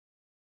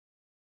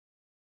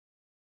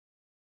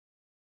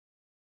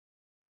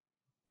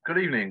Good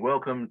evening.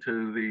 Welcome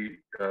to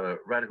the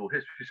Radical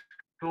History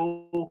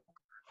School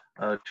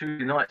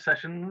Tuesday night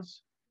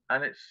sessions.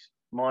 And it's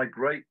my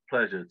great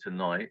pleasure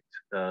tonight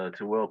to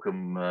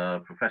welcome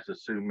Professor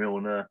Sue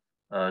Milner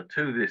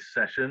to this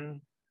session.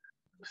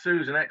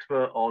 Sue's an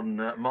expert on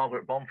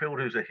Margaret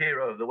Bondfield, who's a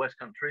hero of the West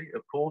Country,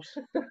 of course.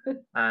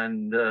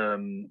 And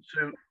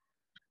Sue,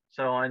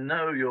 so I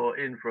know you're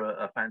in for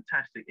a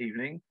fantastic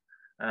evening.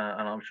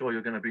 And I'm sure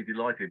you're going to be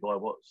delighted by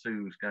what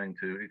Sue's going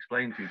to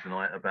explain to you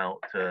tonight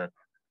about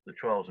the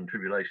trials and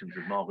tribulations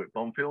of Margaret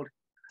Bondfield.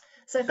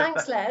 So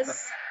thanks,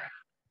 Les.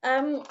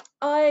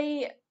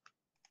 I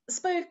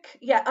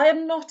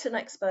am not an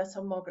expert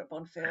on Margaret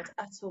Bondfield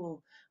at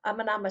all.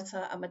 I'm an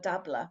amateur, I'm a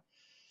dabbler.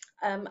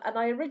 And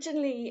I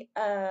originally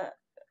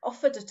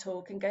offered a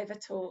talk and gave a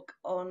talk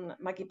on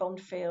Maggie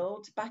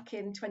Bondfield back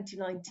in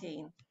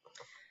 2019.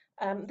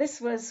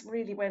 This was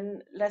really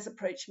when Les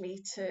approached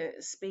me to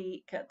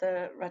speak at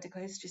the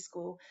Radical History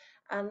School,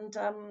 and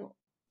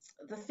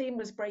the theme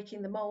was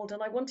breaking the mold,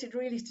 and I wanted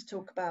really to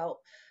talk about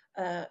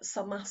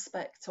some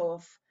aspect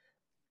of,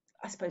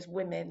 I suppose,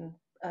 women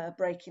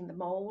breaking the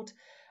mold.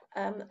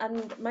 And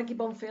Maggie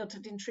Bondfield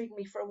had intrigued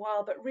me for a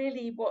while, but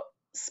really what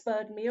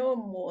spurred me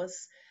on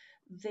was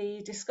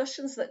the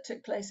discussions that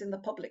took place in the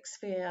public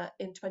sphere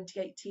in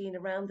 2018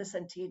 around the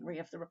centenary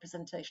of the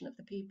Representation of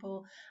the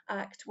People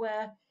Act,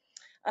 where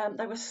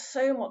there was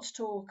so much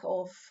talk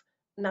of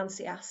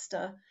Nancy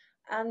Astor,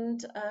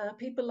 and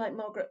people like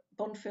Margaret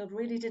Bondfield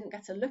really didn't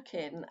get a look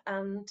in,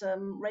 and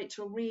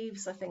Rachel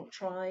Reeves, I think,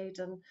 tried,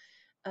 and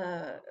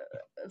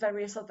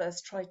various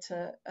others tried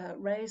to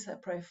raise her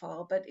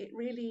profile, but it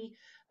really,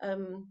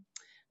 to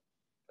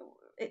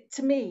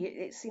me,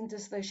 it seemed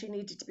as though she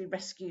needed to be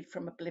rescued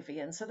from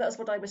oblivion. So that's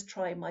what I was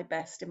trying my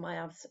best in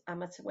my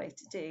amateur way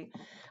to do.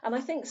 And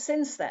I think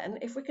since then,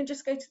 if we can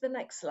just go to the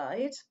next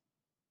slide.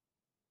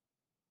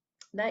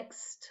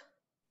 Next.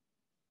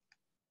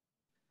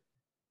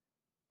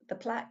 The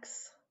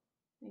plaques.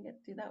 You get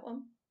to do that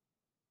one.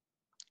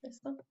 This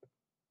one.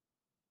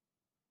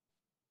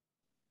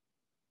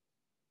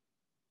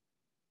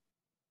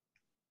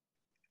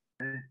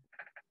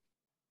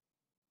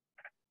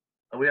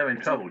 Are we having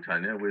trouble,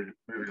 Tanya, with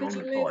moving on the slides?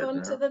 Could you move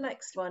on to the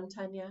next one,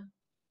 Tanya?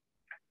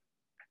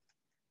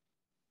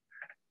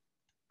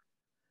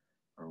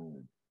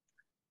 Oh.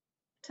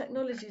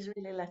 Technology is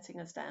really letting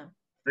us down.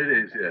 It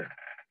is, yeah.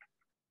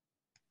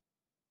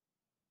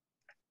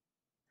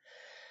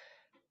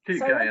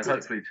 Keep going, and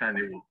hopefully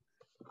Tanya will.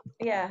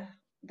 Yeah,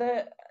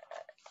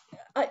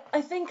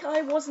 I think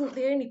I wasn't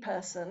the only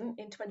person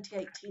in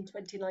 2018,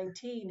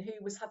 2019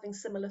 who was having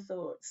similar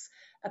thoughts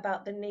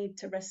about the need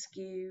to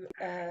rescue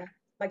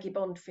Maggie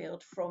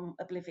Bondfield from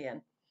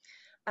oblivion.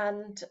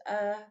 And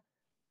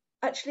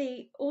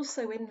actually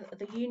also in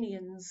the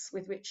unions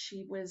with which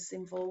she was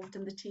involved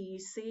in the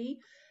TEC,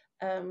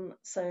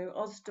 so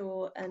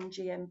OSDOR and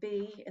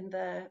GMB in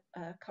their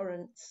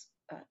current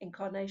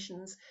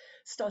incarnations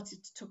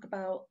started to talk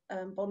about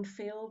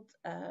Bondfield.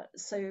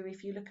 So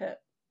if you look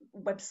at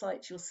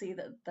websites, you'll see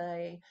that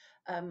they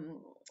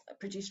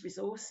produced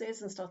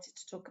resources and started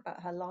to talk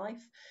about her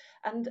life.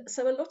 And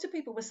so a lot of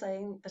people were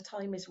saying the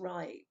time is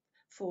right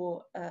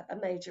for a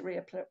major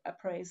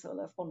reappraisal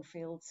of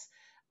Bondfield's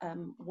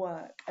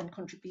work and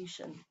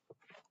contribution.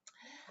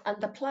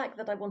 And the plaque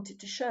that I wanted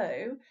to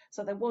show,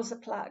 so there was a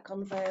plaque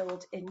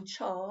unveiled in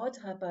Chard,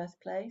 her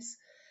birthplace,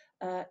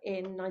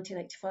 in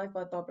 1985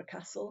 by Barbara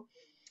Castle.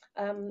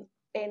 In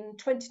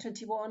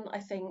 2021, I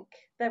think,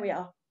 there we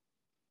are.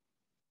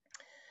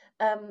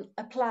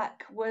 A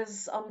plaque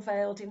was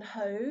unveiled in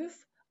Hove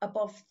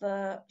above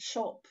the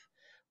shop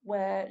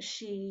where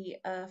she,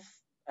 at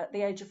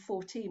the age of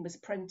 14, was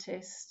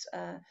apprenticed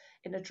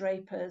in a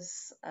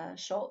draper's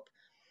shop.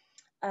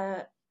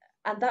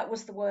 And that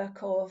was the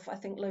work of, I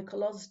think,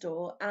 local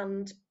OSDOR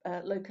and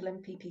local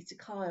MP Peter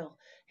Kyle,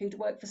 who'd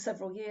worked for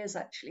several years,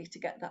 actually, to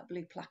get that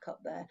blue plaque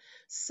up there.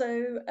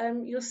 So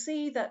you'll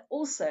see that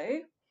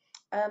also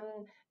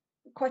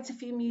quite a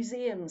few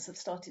museums have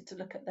started to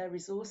look at their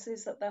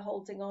resources that they're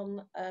holding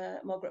on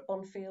Margaret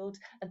Bondfield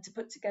and to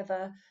put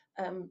together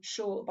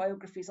short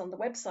biographies on the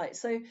website.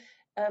 So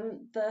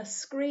the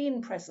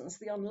screen presence,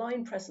 the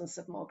online presence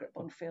of Margaret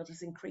Bondfield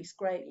has increased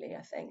greatly,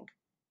 I think.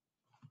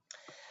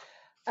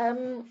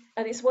 And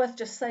it's worth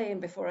just saying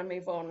before I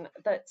move on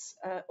that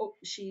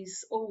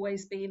she's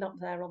always been up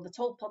there on the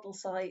Tolpuddle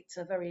site,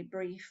 a very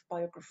brief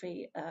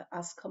biography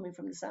as coming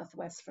from the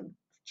southwest from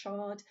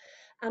Chard,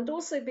 and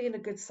also being a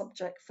good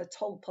subject for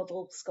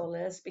Tolpuddle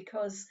scholars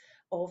because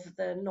of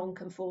the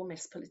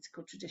nonconformist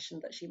political tradition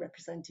that she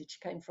represented. She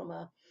came from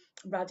a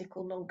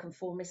radical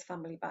nonconformist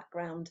family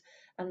background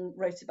and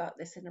wrote about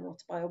this in an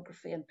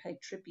autobiography and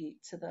paid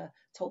tribute to the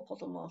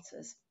Tolpuddle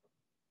martyrs.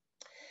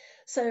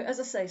 So, as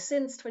I say,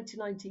 since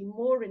 2019,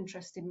 more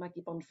interest in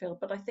Maggie Bondfield,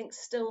 but I think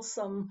still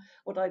some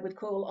what I would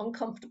call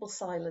uncomfortable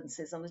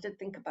silences. And I did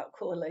think about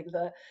calling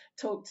the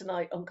talk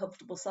tonight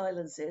Uncomfortable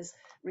Silences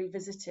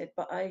Revisited,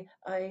 but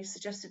I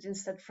suggested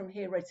instead From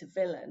Hero to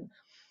Villain,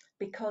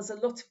 because a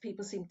lot of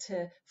people seem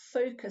to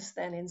focus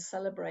then in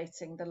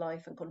celebrating the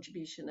life and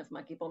contribution of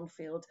Maggie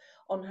Bondfield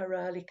on her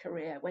early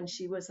career, when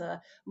she was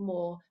a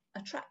more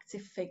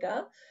attractive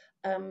figure,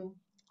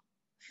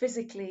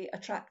 physically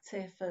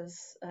attractive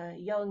as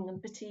young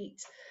and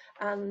petite,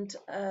 and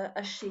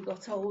as she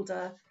got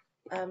older,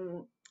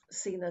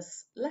 seen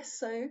as less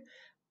so,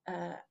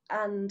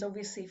 and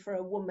obviously for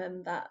a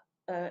woman that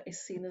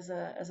is seen as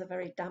a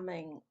very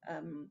damning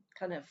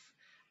kind of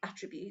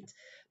attribute,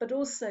 but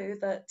also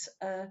that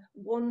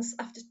once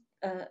after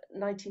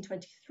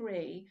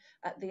 1923,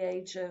 at the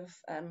age of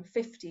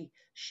 50,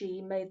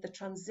 she made the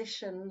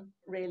transition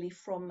really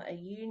from a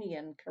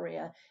union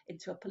career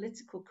into a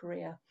political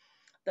career.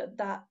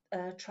 That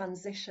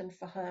transition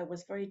for her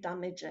was very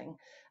damaging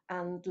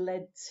and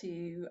led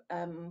to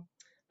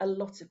a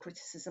lot of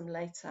criticism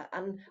later.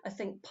 And I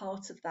think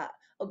part of that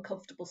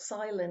uncomfortable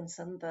silence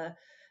and the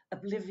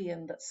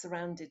oblivion that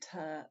surrounded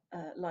her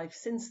life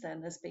since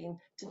then has been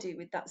to do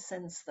with that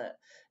sense that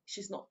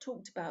she's not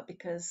talked about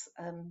because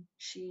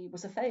she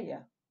was a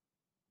failure.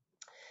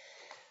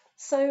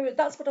 So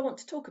that's what I want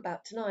to talk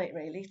about tonight,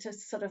 really, to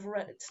sort of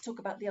to talk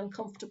about the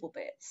uncomfortable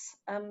bits.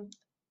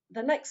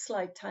 The next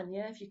slide,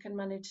 Tanya, if you can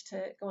manage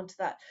to go on to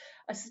that.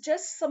 I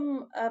suggest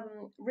some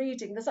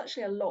reading. There's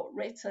actually a lot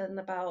written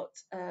about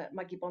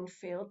Maggie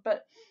Bondfield,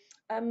 but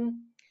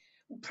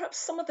perhaps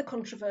some of the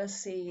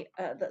controversy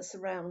that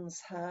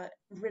surrounds her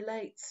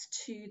relates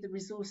to the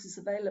resources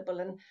available,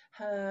 and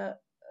her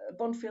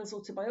Bondfield's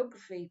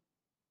autobiography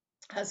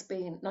has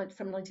been,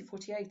 from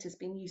 1948, has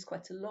been used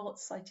quite a lot,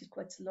 cited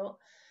quite a lot.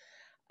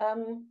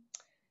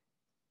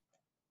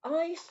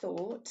 I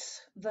thought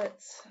that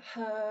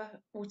her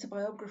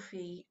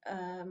autobiography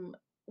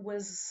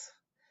was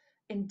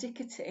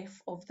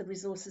indicative of the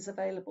resources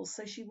available.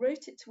 So she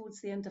wrote it towards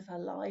the end of her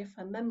life.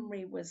 Her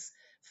memory was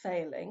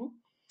failing,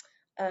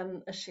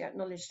 as she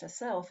acknowledged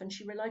herself, and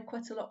she relied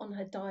quite a lot on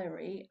her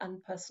diary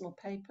and personal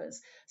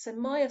papers. So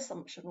my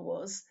assumption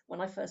was, when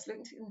I first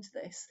looked into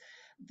this,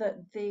 that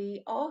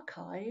the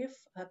archive,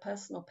 her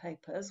personal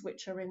papers,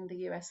 which are in the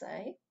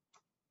USA,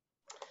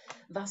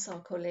 Vassar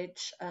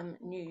College,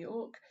 New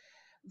York,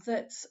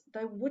 that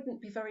there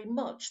wouldn't be very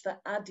much that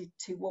added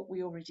to what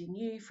we already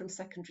knew from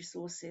secondary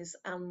sources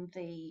and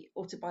the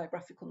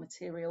autobiographical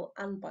material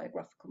and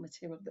biographical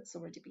material that's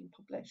already been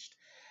published,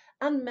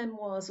 and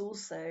memoirs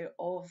also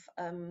of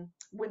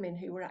women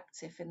who were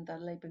active in the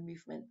labour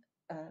movement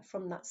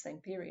from that same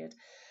period.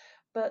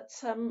 But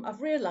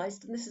I've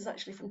realised, and this is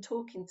actually from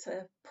talking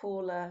to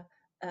Paula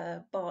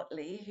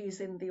Bartley,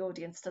 who's in the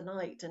audience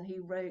tonight, and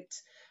who wrote,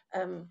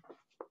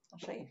 I'll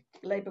show you,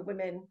 Labour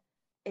Women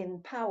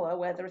in Power,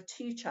 where there are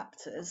two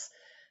chapters,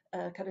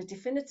 kind of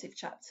definitive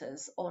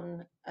chapters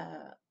on,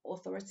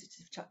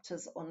 authoritative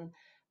chapters on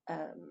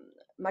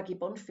Maggie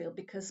Bondfield,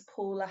 because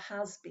Paula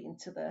has been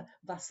to the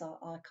Vassar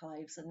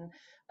archives, and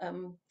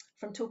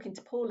from talking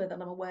to Paula,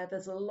 then I'm aware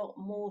there's a lot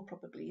more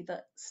probably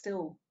that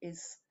still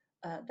is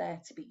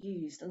there to be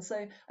used. And so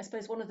I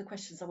suppose one of the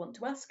questions I want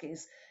to ask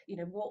is,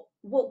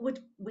 what would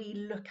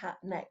we look at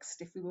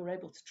next if we were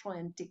able to try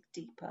and dig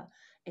deeper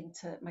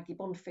into Maggie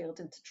Bondfield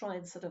and to try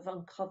and sort of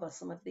uncover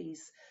some of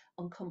these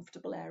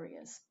uncomfortable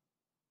areas?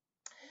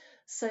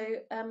 So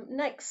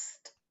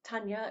next,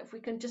 Tanya, if we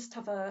can just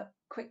have a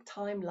quick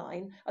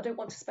timeline. I don't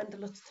want to spend a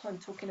lot of time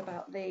talking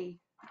about the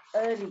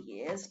early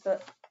years,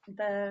 but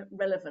they're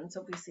relevant,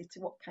 obviously, to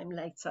what came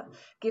later,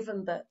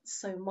 given that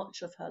so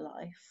much of her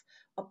life,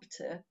 up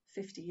to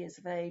 50 years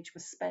of age,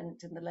 was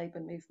spent in the labour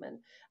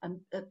movement, and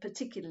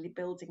particularly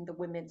building the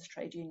women's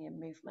trade union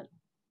movement.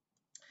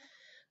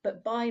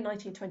 But by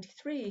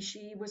 1923,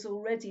 she was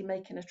already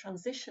making a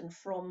transition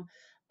from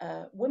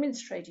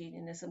women's trade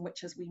unionism,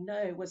 which, as we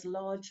know, was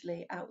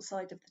largely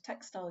outside of the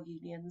textile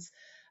unions,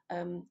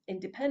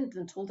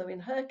 independent, although in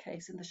her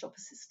case, in the shop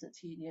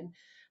assistants union,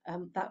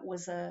 that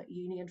was a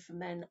union for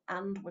men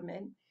and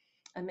women,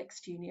 a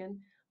mixed union.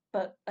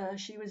 But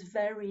she was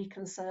very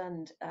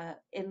concerned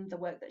in the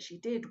work that she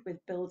did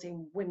with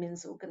building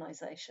women's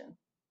organisation,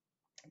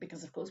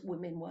 because, of course,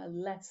 women were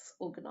less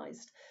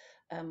organised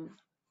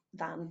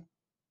than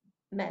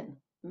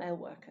male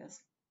workers.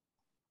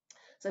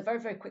 So very,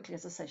 very quickly,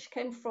 as I say, she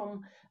came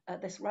from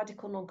this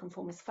radical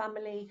nonconformist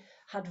family,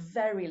 had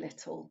very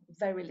little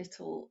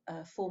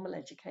formal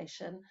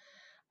education,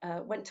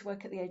 went to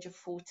work at the age of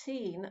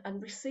 14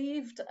 and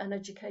received an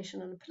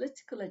education and a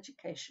political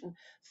education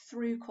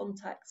through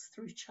contacts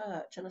through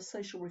church and a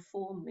social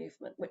reform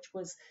movement, which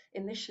was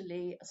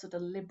initially a sort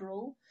of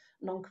liberal,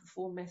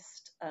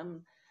 nonconformist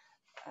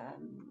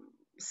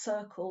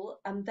circle.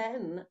 And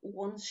then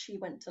once she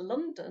went to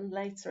London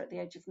later at the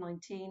age of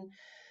 19,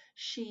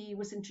 she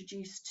was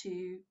introduced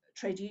to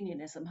trade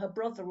unionism. Her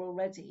brother,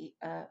 already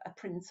a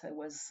printer,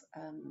 was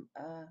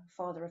a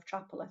father of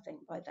chapel, I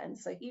think, by then.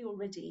 So he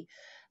already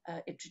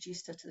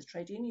introduced her to the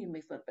trade union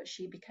movement, but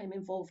she became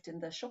involved in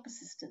the shop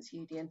assistants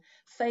union,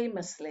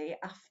 famously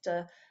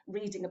after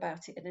reading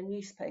about it in a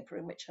newspaper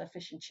in which her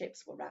fish and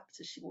chips were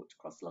wrapped as she walked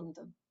across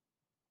London.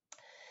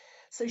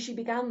 So she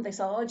began this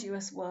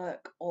arduous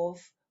work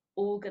of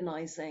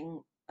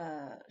organising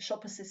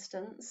shop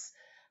assistants,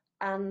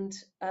 and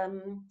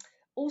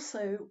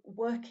also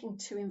working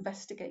to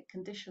investigate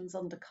conditions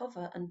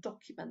undercover and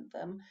document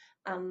them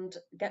and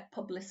get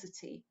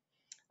publicity.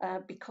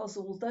 Because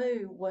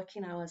although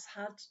working hours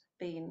had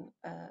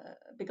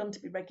begun to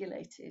be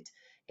regulated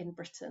in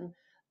Britain,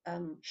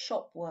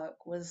 shop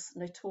work was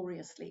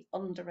notoriously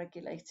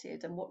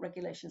under-regulated, and what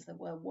regulations there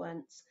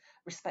weren't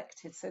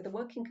respected. So the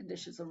working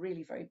conditions were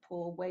really very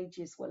poor,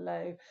 wages were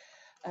low.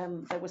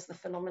 There was the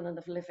phenomenon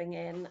of living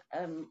in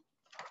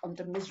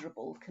under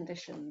miserable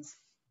conditions.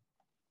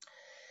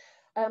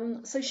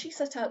 So she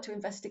set out to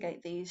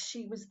investigate these.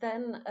 She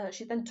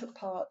then took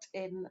part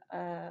in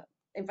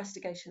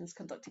investigations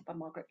conducted by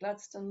Margaret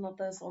Gladstone and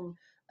others on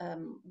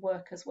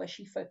workers, where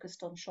she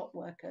focused on shop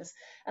workers.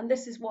 And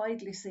this is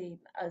widely seen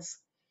as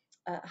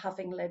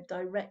having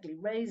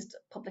raised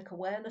public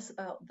awareness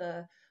about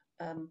the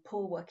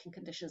poor working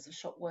conditions of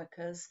shop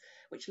workers,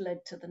 which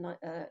led to the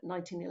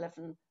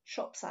 1911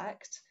 Shops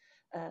Act,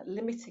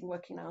 limiting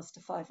working hours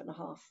to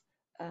 5.5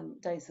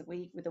 days a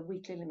week, with a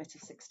weekly limit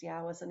of 60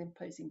 hours and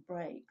imposing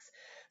breaks.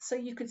 So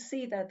you could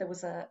see there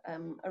was a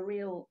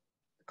real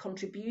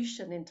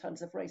contribution in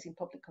terms of raising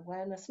public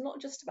awareness,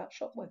 not just about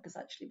shop workers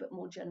actually, but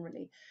more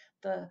generally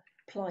the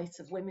plight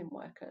of women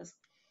workers.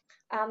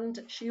 And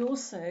she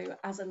also,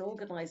 as an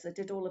organiser,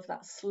 did all of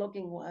that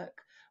slogging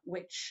work,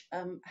 which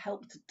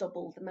helped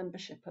double the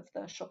membership of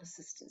the Shop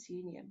Assistants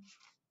Union.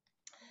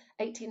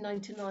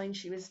 1899,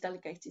 she was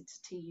delegated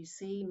to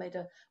TUC, made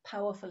a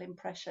powerful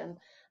impression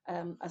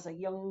as a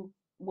young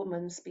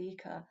woman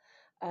speaker,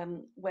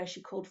 where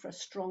she called for a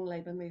strong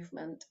labour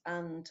movement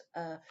and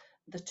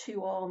the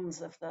two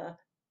arms of the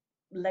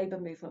labour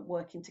movement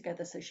working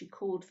together. So she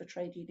called for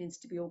trade unions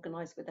to be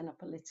organised within a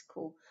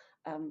political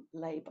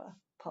Labour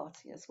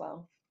Party as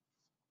well.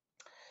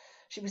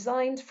 She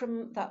resigned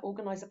from that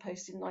organiser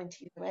post in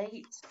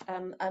 1908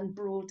 and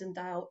broadened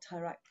out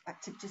her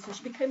activities. So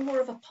she became more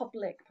of a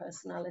public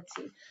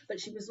personality, but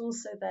she was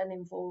also then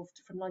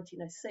involved from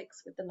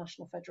 1906 with the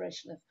National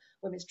Federation of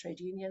Women's Trade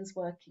Unions,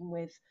 working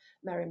with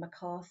Mary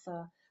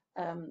MacArthur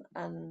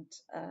and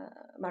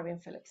Marion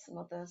Phillips and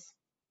others.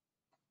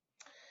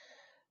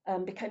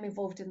 Became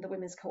involved in the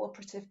Women's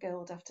Cooperative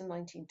Guild after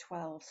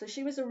 1912. So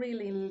she was a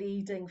really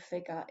leading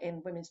figure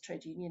in women's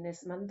trade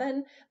unionism. And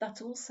then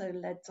that also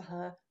led to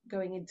her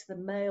going into the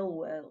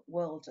male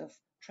world of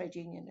trade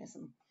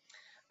unionism.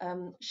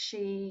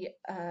 She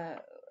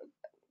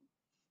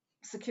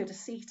secured a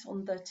seat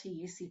on the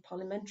TUC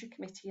Parliamentary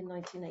Committee in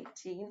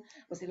 1918,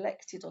 was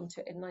elected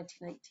onto it in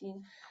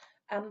 1918,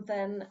 and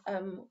then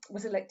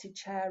was elected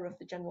chair of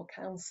the General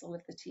Council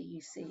of the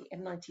TUC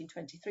in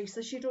 1923.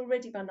 So she'd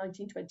already by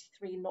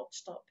 1923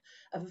 notched up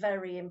a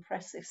very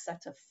impressive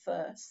set of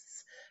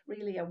firsts,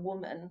 really a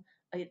woman,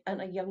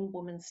 and a young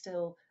woman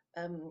still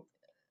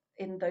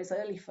in those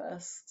early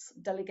firsts,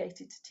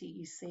 delegated to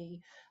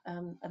TUC,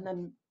 and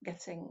then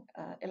getting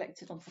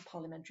elected onto the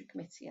Parliamentary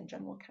Committee and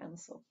General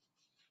Council.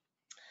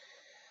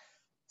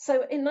 So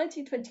in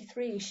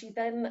 1923, she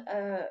then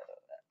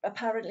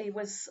apparently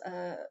was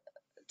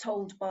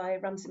told by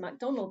Ramsay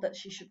MacDonald that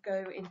she should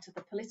go into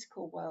the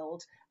political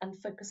world and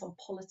focus on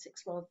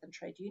politics rather than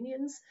trade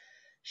unions.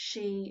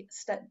 She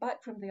stepped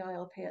back from the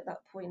ILP at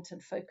that point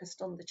and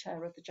focused on the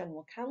chair of the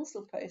General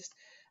Council post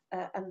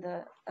and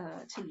the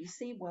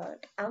TUC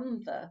work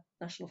and the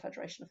National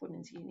Federation of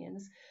Women's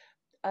Unions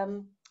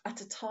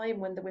at a time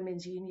when the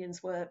women's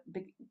unions were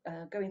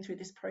going through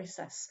this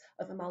process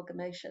of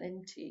amalgamation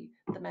into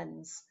the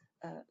men's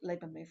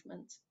labour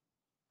movement.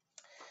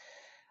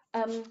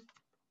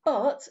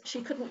 But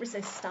she couldn't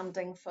resist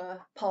standing for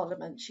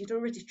Parliament. She'd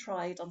already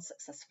tried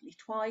unsuccessfully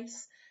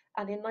twice.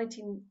 And in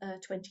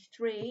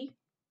 1923,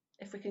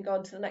 if we can go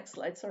on to the next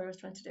slide, sorry, I was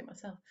trying to do it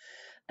myself.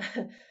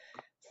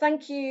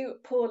 Thank you,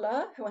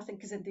 Paula, who I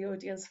think is in the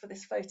audience, for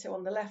this photo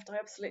on the left. I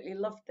absolutely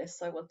loved this,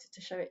 so I wanted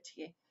to show it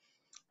to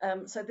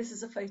you. So this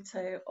is a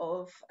photo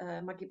of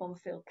Maggie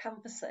Bondfield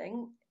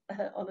canvassing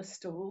on a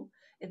stool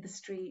in the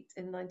street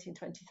in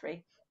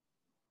 1923.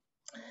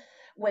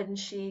 When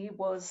she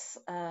was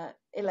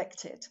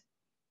elected,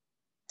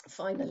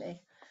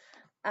 finally,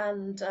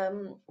 and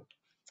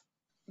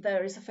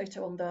there is a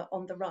photo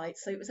on the right.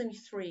 So it was only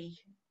 3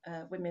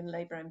 women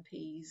Labour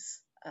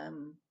MPs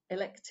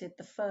elected,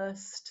 the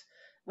first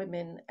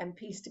women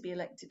MPs to be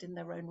elected in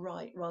their own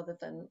right, rather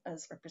than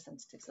as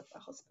representatives of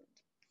their husband.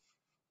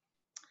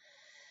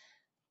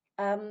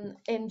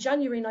 In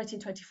January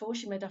 1924,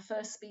 she made her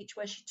first speech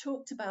where she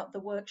talked about the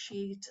work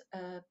she'd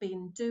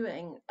been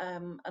doing,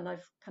 and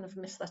I've kind of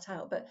missed that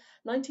out. But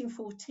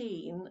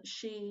 1914,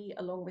 she,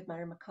 along with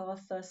Mary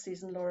MacArthur,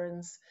 Susan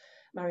Lawrence,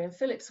 Marion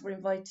Phillips, were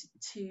invited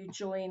to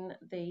join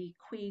the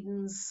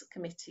Queen's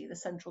Committee, the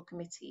Central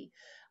Committee,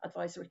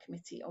 Advisory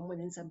Committee on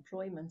Women's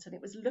Employment. And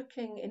it was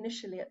looking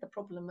initially at the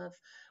problem of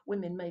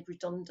women made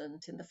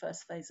redundant in the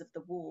first phase of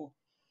the war.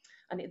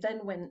 And it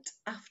then went,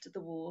 after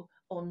the war,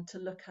 on to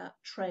look at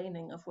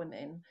training of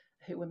women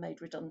who were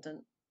made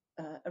redundant,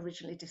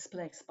 originally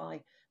displaced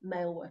by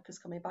male workers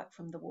coming back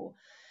from the war.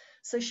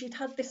 So she'd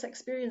had this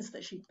experience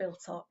that she'd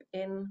built up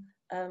in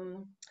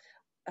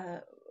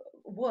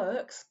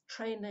works,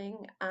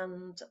 training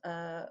and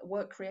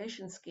work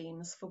creation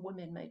schemes for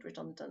women made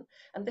redundant.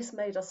 And this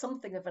made her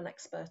something of an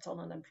expert on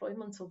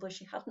unemployment, although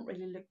she hadn't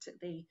really looked at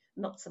the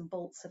nuts and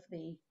bolts of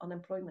the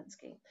unemployment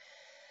scheme.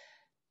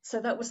 So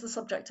that was the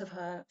subject of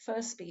her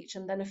first speech.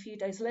 And then a few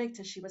days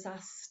later, she was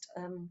asked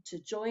to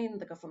join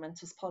the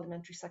government as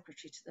parliamentary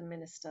secretary to the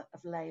Minister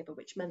of Labour,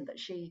 which meant that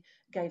she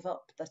gave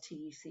up the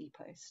TUC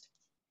post.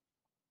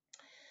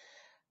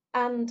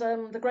 And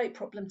the great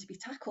problem to be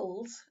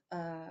tackled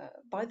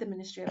by the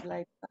Ministry of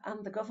Labour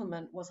and the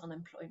government was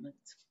unemployment.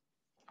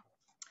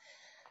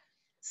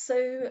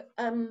 So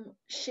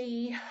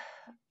she,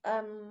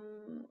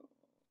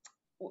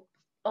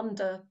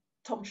 under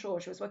Tom Shaw,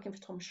 she was working for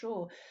Tom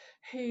Shaw,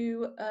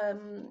 who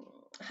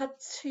had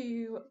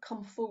to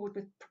come forward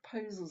with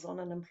proposals on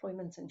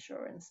unemployment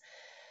insurance.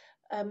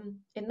 In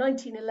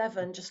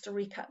 1911, just to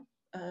recap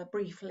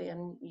briefly,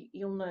 and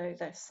you'll know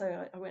this, so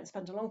I won't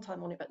spend a long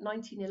time on it, but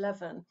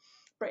 1911,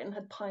 Britain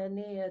had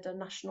pioneered a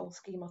national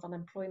scheme of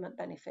unemployment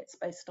benefits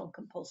based on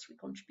compulsory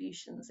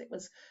contributions. It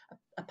was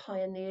a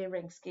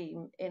pioneering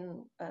scheme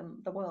in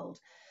the world.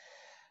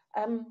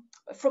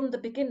 From the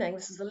beginning,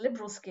 this is a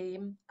liberal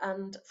scheme,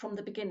 and from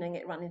the beginning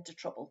it ran into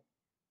trouble.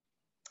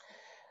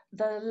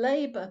 The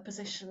Labour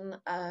position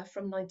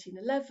from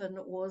 1911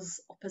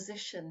 was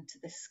opposition to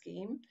this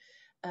scheme.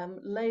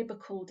 Labour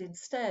called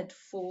instead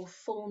for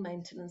full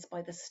maintenance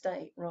by the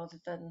state rather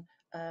than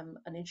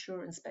an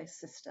insurance-based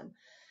system.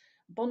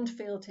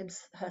 Bondfield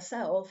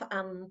herself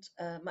and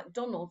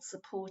MacDonald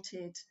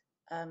supported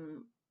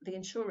the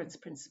insurance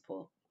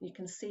principle. You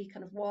can see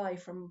kind of why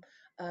from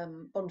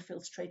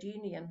Bondfield's trade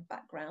union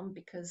background,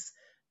 because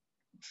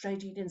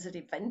trade unions had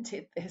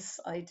invented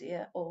this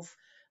idea of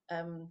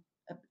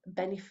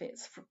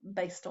benefits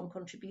based on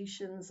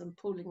contributions and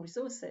pooling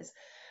resources.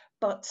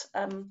 But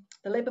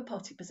the Labour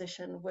Party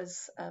position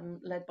was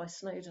led by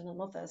Snowdon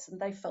and others, and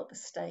they felt the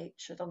state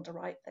should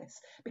underwrite this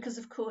because,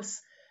 of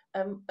course,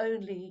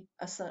 only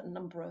a certain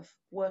number of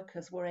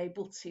workers were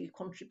able to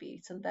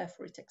contribute, and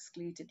therefore it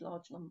excluded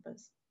large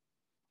numbers.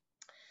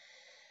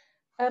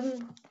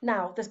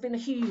 Now, there's been a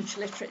huge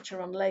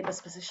literature on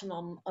Labour's position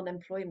on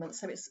unemployment,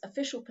 so its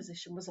official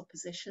position was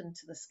opposition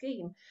to the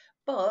scheme.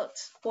 But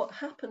what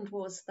happened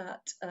was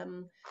that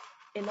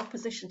in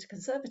opposition to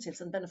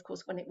Conservatives, and then, of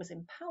course, when it was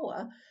in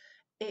power,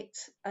 it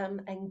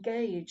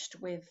engaged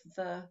with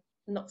the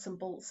nuts and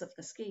bolts of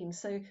the scheme.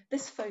 So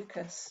this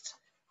focused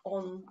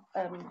on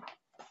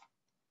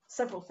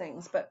several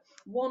things, but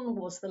one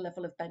was the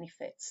level of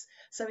benefits.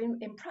 So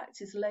in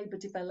practice, Labour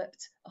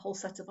developed a whole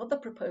set of other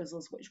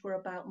proposals which were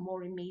about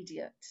more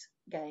immediate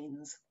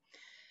gains.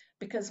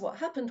 Because what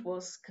happened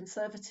was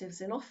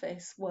Conservatives in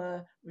office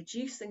were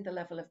reducing the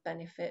level of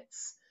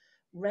benefits,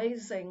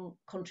 raising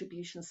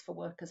contributions for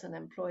workers and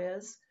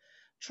employers,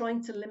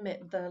 trying to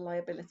limit the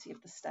liability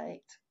of the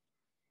state.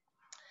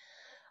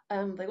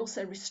 They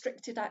also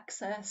restricted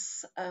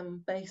access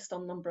based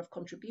on number of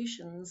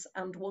contributions,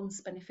 and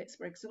once benefits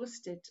were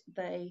exhausted,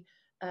 they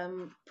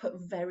put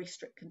very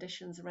strict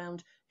conditions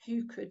around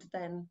who could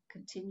then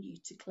continue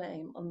to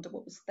claim under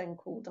what was then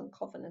called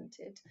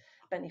uncovenanted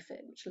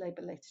benefit, which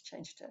Labour later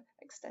changed to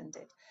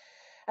extended.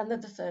 And then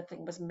the third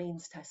thing was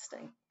means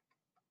testing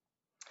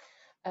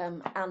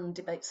and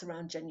debates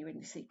around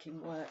genuinely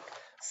seeking work.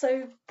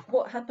 So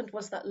what happened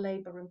was that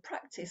Labour in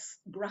practice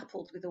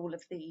grappled with all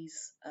of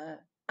these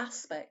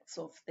aspects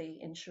of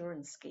the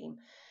insurance scheme,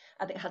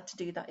 and it had to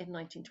do that in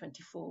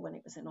 1924 when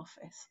it was in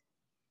office.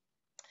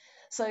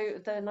 So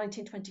the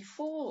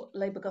 1924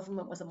 Labour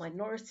government was a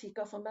minority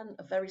government,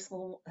 a very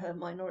small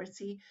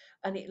minority,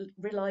 and it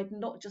relied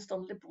not just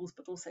on Liberals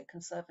but also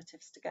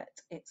Conservatives to get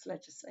its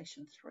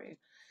legislation through.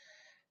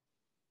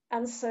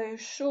 And so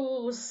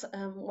Shaw's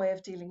way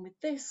of dealing with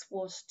this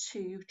was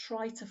to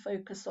try to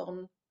focus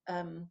on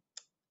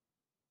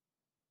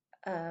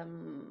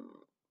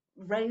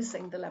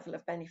raising the level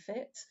of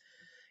benefit,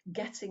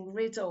 getting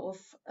rid of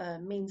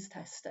means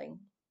testing,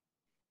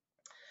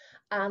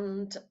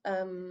 and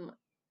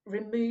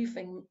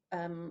removing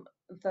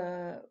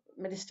the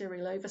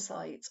ministerial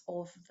oversight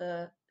of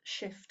the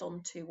shift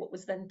onto what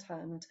was then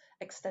termed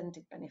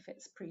extended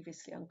benefits,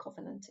 previously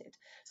uncovenanted.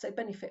 So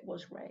benefit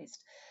was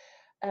raised.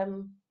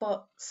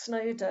 But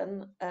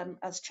Snowdon,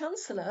 as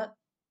Chancellor,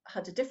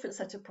 had a different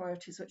set of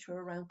priorities which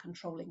were around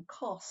controlling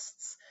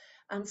costs.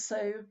 And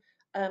so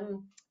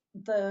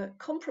the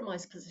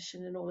compromise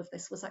position in all of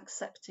this was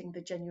accepting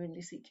the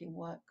genuinely seeking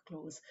work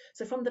clause.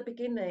 So from the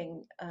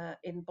beginning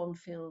in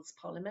Bondfield's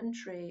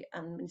parliamentary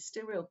and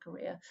ministerial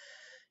career,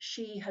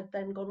 she had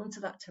then gone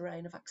onto that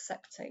terrain of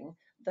accepting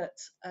that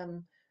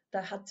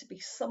there had to be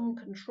some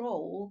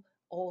control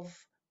of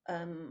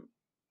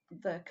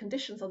the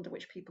conditions under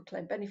which people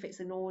claim benefits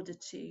in order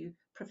to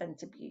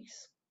prevent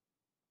abuse.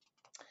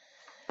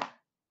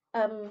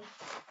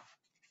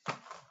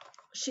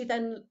 She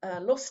then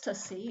lost her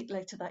seat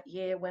later that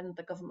year when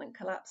the government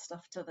collapsed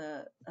after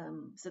the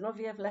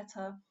Zinoviev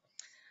letter,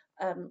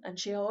 and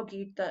she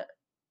argued that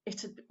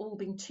it had all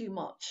been too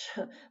much,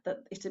 that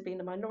it had been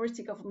a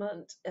minority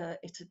government,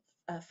 it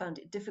had found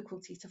it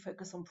difficult to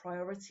focus on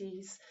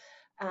priorities,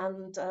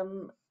 and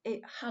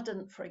it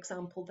hadn't, for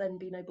example, then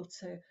been able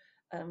to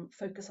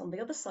focus on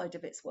the other side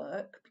of its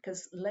work,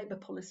 because Labour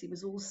policy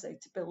was also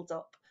to build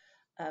up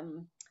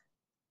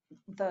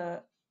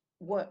the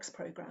works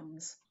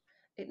programmes.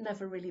 It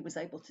never really was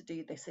able to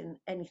do this in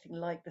anything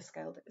like the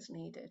scale that was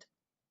needed.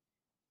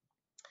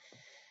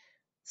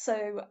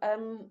 So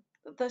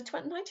the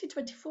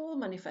 1924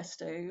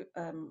 manifesto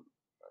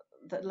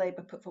that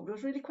Labour put forward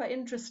was really quite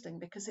interesting,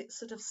 because it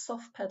sort of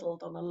soft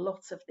pedalled on a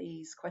lot of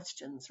these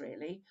questions,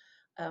 really.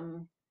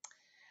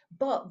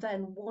 But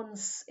then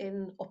once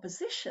in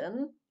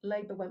opposition,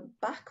 Labour went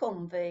back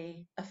on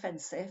the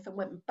offensive and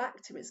went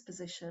back to its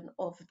position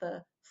of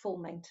the full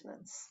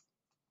maintenance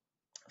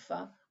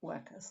for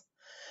workers.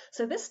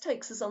 So this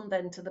takes us on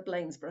then to the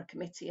Blainsborough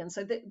Committee. And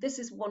so this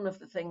is one of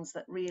the things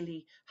that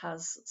really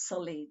has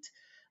sullied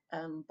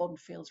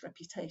Bondfield's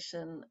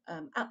reputation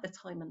at the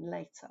time and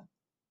later.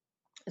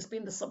 It's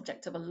been the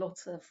subject of a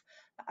lot of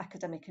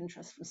academic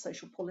interest from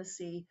social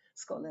policy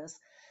scholars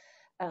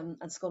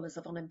and scholars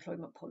of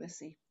unemployment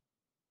policy.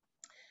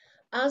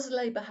 As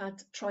Labour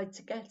had tried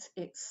to get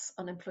its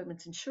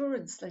unemployment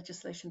insurance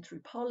legislation through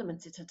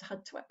Parliament, it had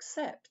had to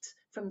accept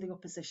from the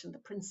opposition the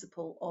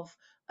principle of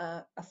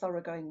a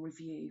thoroughgoing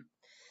review.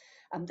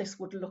 And this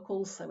would look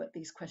also at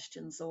these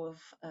questions of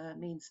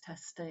means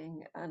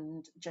testing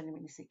and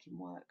genuinely seeking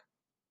work.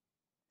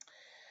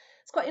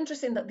 It's quite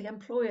interesting that the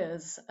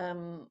employers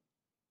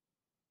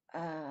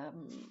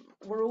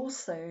were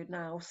also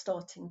now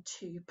starting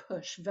to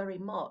push very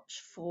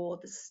much for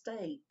the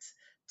state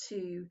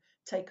to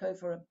take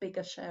over a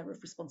bigger share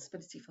of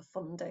responsibility for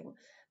funding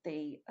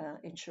the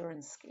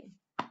insurance scheme.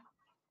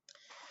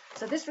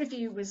 So this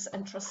review was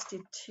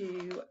entrusted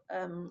to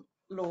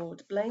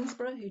Lord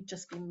Blainsborough, who'd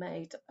just been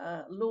made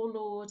Law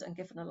Lord and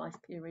given a life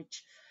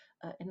peerage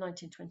in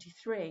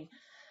 1923.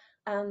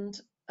 And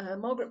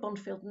Margaret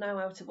Bondfield, now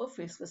out of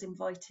office, was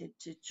invited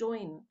to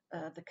join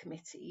the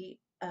committee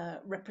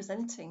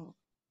representing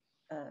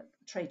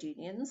trade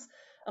unions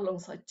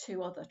alongside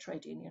two other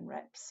trade union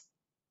reps.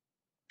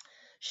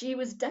 She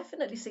was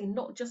definitely seen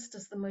not just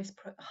as the most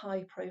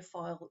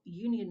high-profile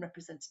union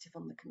representative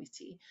on the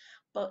committee,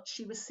 but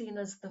she was seen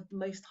as the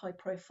most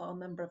high-profile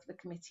member of the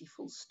committee,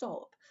 full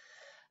stop.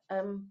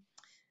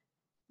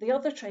 The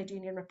other trade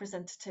union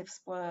representatives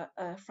were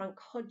Frank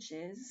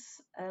Hodges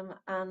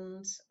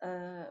and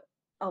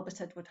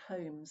Albert Edward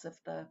Holmes of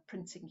the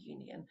printing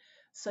union.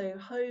 So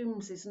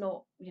Holmes is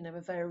not,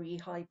 a very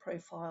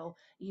high-profile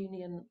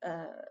union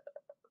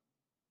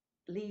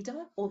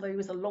leader, although he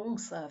was a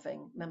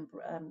long-serving member,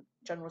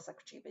 general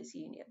secretary of his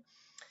union.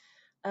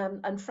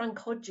 And Frank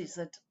Hodges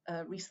had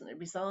recently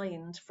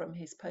resigned from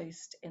his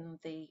post in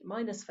the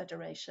Miners'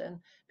 Federation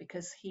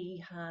because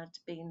he had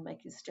been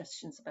making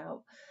suggestions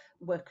about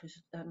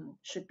workers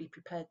should be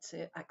prepared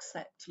to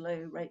accept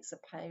low rates of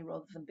pay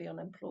rather than be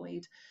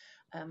unemployed.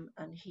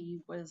 And he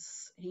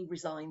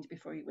resigned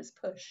before he was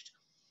pushed.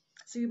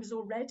 So he was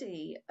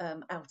already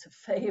out of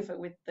favour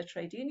with the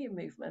trade union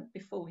movement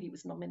before he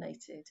was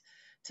nominated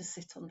to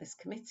sit on this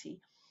committee.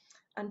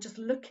 And just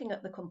looking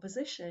at the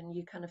composition,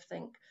 you kind of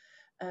think,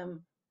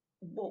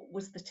 what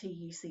was the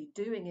TUC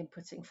doing in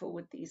putting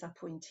forward these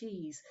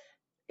appointees?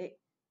 It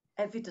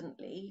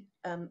evidently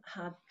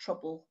had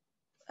trouble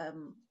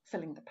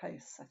filling the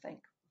posts, I think.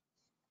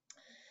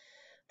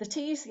 The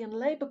TUC and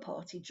Labour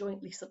Party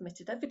jointly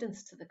submitted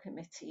evidence to the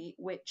committee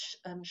which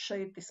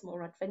showed this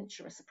more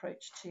adventurous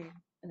approach to,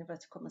 in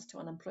inverted commas, to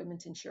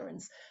unemployment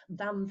insurance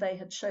than they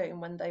had shown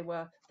when they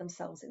were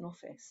themselves in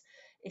office.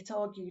 It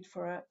argued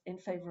in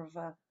favour of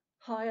a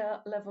higher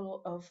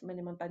level of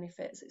minimum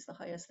benefits. It's the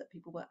highest that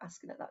people were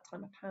asking at that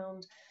time,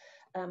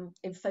 £1,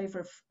 in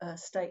favour of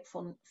state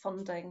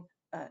funding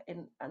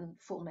and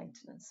full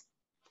maintenance.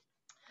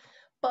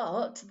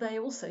 But they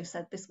also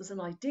said this was an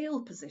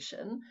ideal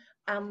position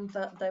and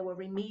that there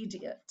were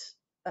immediate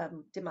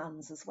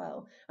demands as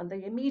well. And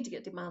the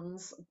immediate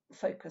demands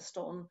focused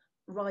on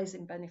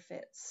rising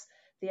benefits,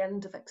 the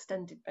end of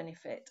extended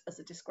benefit as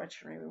a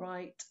discretionary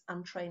right,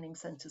 and training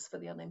centres for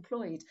the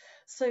unemployed.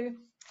 So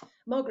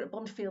Margaret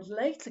Bondfield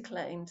later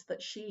claimed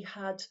that she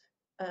had,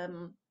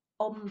 on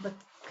the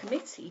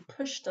committee,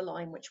 pushed a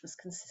line which was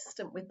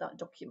consistent with that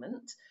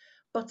document,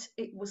 but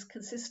it was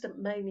consistent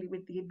mainly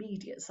with the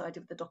immediate side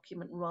of the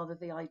document rather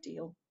the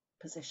ideal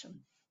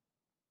position.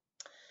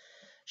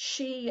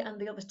 She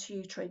and the other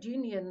two trade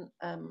union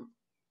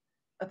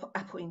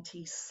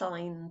appointees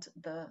signed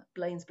the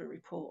Blainsborough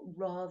report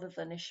rather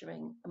than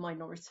issuing a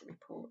minority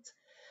report.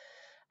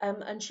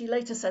 And she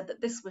later said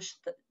that this was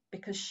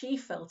because she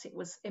felt it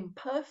was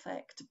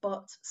imperfect,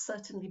 but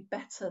certainly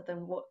better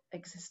than what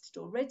existed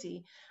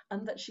already,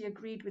 and that she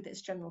agreed with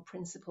its general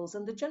principles.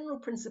 And the general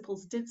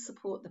principles did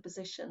support the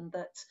position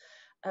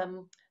that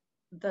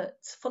that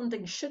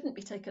funding shouldn't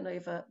be taken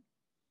over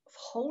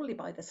wholly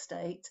by the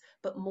state,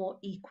 but more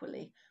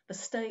equally. The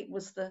state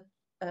was the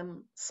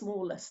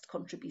smallest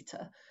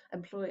contributor,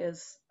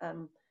 employers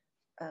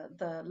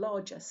the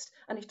largest,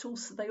 and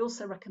they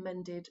also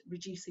recommended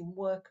reducing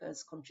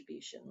workers'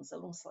 contributions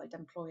alongside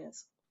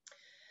employers.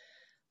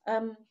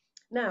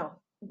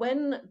 Now,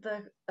 when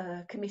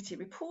the committee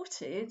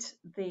reported,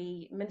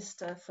 the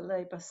Minister for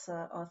Labour,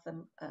 Sir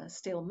Arthur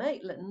Steele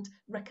Maitland,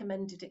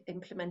 recommended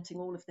implementing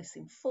all of this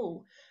in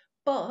full,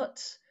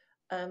 but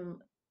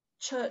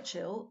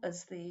Churchill,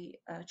 as the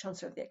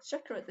Chancellor of the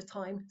Exchequer at the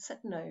time, said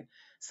no.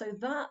 So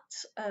that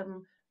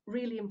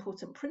really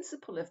important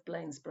principle of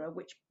Blainsborough,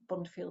 which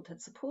Bondfield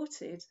had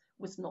supported,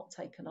 was not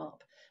taken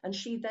up. And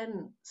she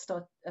then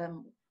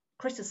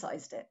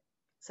criticised it.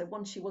 So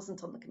once she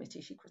wasn't on the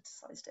committee, she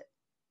criticised it.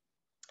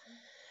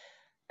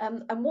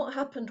 And what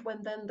happened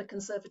when then the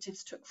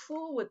Conservatives took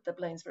forward the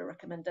Blainsborough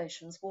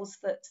recommendations was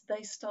that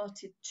they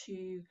started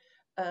to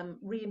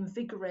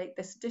reinvigorate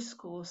this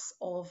discourse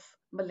of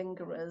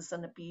malingerers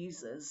and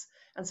abusers.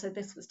 And so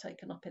this was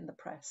taken up in the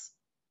press.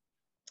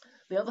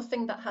 The other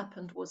thing that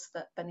happened was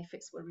that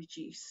benefits were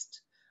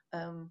reduced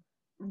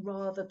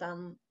rather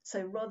than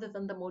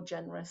the more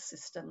generous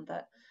system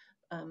that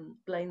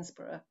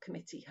Blainsborough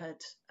committee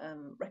had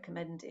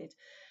recommended.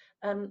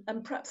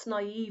 And perhaps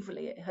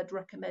naively, it had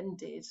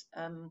recommended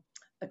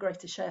a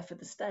greater share for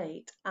the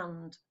state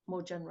and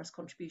more generous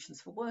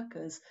contributions for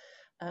workers,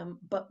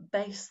 but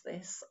based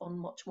this on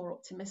much more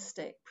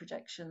optimistic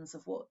projections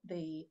of what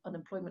the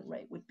unemployment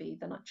rate would be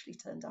than actually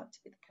turned out to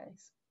be the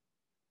case.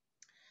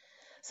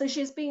 So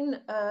she's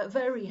been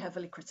very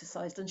heavily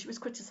criticised, and she was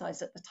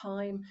criticised at the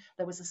time.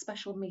 There was a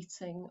special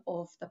meeting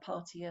of the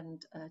party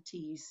and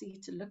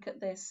TUC to look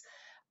at this,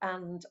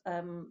 and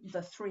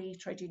the 3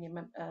 trade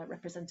union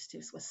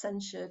representatives were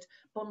censured.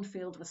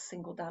 Bondfield was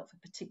singled out for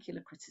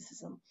particular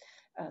criticism.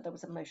 There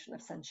was a motion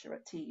of censure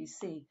at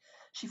TUC.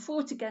 She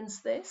fought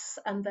against this,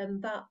 and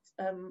then that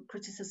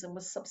criticism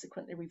was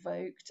subsequently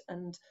revoked,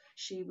 and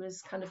she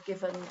was kind of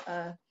given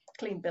a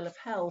clean bill of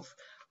health.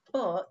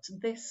 But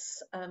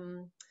this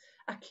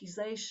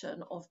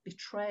accusation of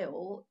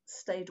betrayal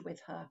stayed with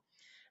her.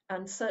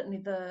 And certainly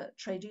the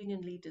trade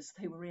union leaders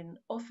who were in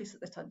office at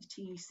the time, the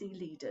TUC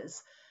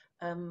leaders,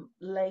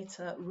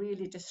 later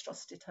really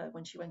distrusted her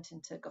when she went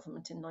into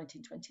government in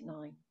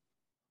 1929.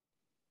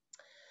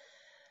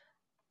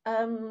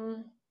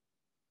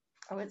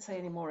 I won't say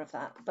any more of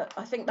that, but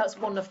I think that's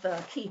one of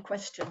the key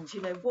questions,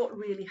 what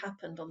really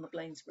happened on the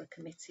Blainsborough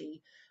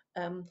Committee.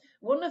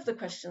 One of the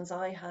questions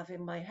I have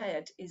in my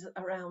head is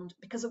around,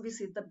 because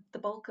obviously the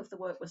bulk of the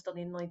work was done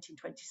in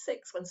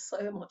 1926 when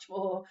so much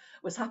more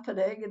was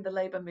happening in the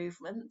labour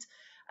movement.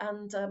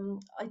 And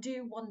I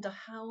do wonder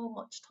how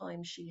much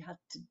time she had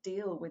to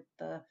deal with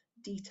the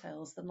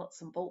details, the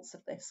nuts and bolts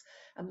of this.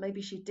 And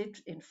maybe she did,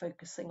 in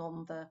focusing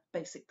on the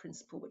basic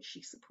principle which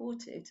she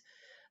supported,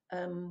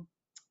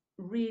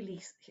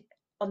 really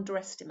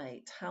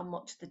underestimate how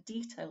much the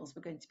details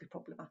were going to be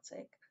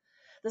problematic.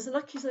 There's an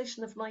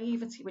accusation of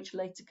naivety which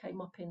later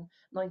came up in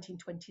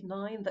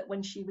 1929, that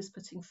when she was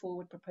putting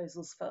forward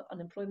proposals for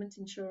unemployment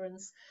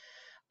insurance,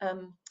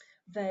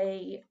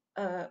 they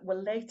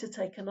were later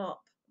taken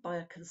up by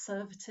a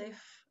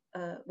Conservative,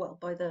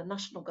 by the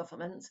national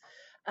government,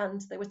 and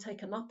they were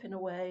taken up in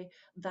a way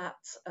that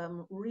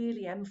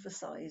really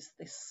emphasised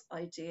this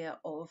idea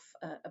of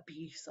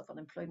abuse of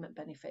unemployment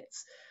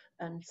benefits.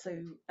 And so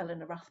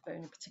Eleanor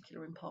Rathbone, in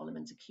particular in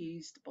Parliament,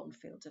 accused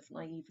Bondfield of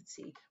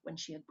naivety when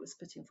she was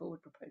putting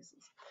forward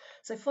proposals.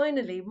 So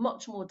finally,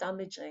 much more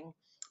damaging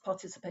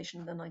participation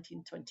in the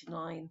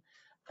 1929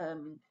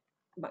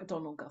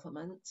 MacDonald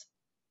government.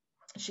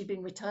 She'd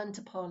been returned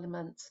to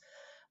Parliament,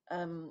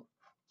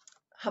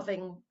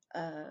 having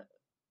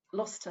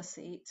lost her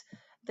seat,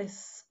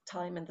 this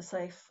time in the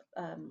safe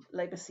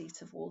Labour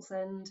seat of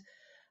Wallsend,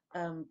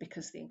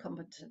 because the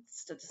incumbent had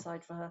stood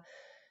aside for her.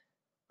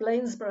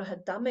 Blainsborough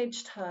had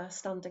damaged her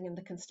standing in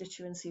the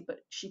constituency, but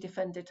she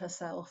defended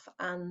herself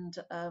and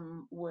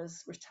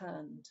was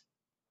returned.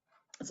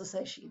 As I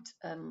say, she'd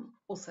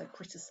also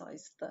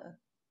criticised the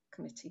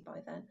committee by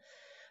then.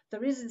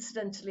 There is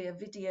incidentally a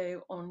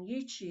video on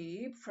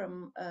YouTube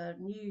from a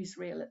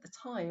newsreel at the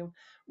time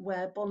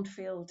where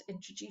Bondfield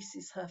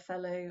introduces her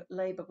fellow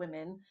Labour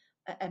women,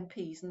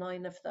 MPs,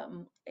 9 of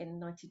them, in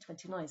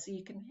 1929. So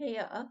you can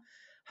hear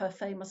her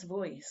famous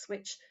voice,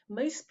 which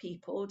most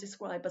people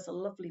describe as a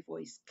lovely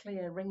voice,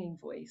 clear, ringing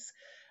voice,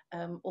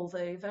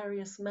 although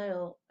various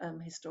male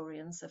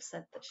historians have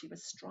said that she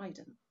was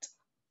strident.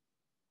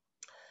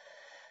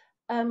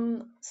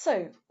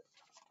 So,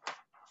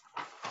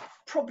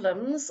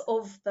 problems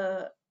of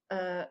the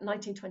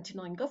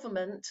 1929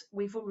 government,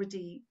 I've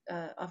already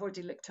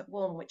looked at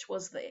one, which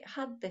was that it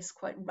had this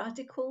quite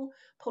radical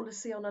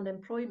policy on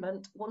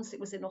unemployment. Once it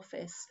was in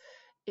office,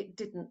 it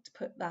didn't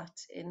put that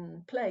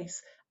in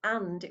place,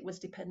 and it was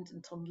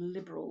dependent on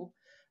Liberal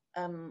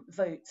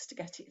votes to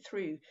get it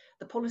through.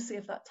 The policy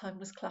of that time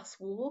was class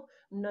war,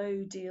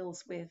 no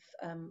deals with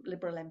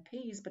Liberal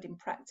MPs, but in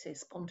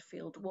practice,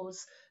 Bondfield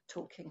was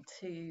talking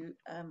to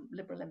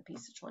Liberal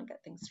MPs to try and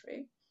get things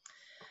through.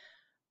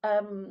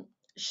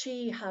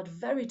 She had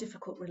very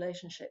difficult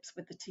relationships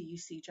with the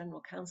TUC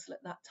General Council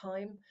at that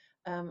time,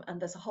 and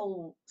there's a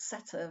whole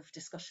set of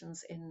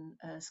discussions in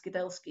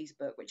Skidelsky's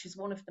book, which is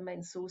one of the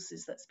main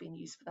sources that's been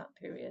used for that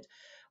period,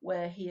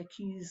 where he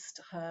accused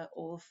her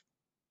of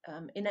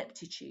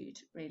ineptitude,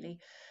 really,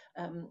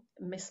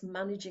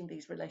 mismanaging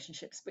these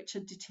relationships, which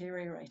had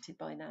deteriorated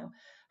by now.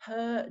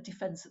 Her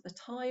defence at the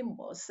time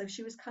was, so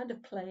she was kind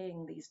of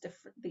playing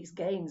these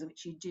games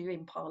which you do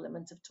in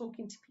Parliament of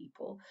talking to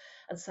people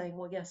and saying,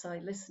 well, yes, I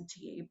listen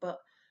to you, but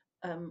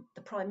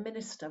the Prime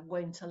Minister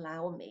won't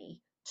allow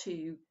me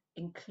to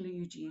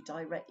include you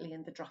directly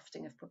in the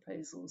drafting of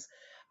proposals.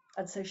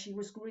 And so she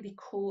was really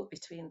caught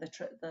between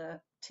the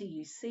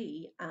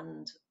TUC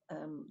and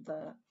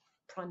the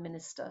Prime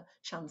Minister,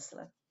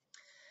 Chancellor.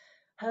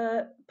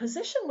 Her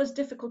position was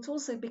difficult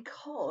also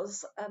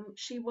because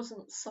she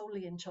wasn't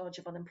solely in charge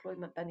of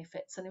unemployment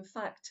benefits. And in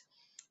fact,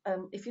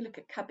 if you look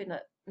at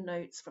cabinet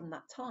notes from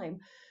that time,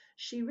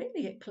 she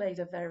really played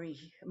a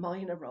very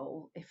minor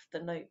role, if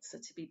the notes are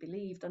to be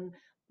believed. And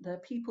the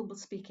people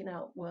speaking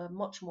out were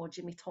much more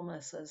Jimmy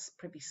Thomas as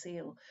Privy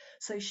Seal.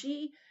 So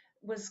she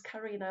was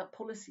carrying out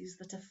policies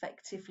that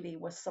effectively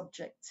were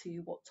subject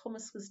to what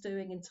Thomas was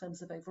doing in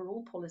terms of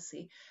overall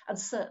policy, and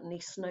certainly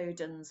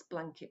Snowdon's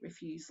blanket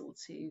refusal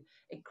to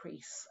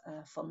increase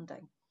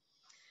funding.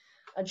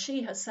 And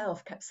she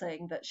herself kept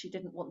saying that she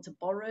didn't want to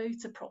borrow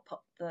to prop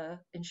up the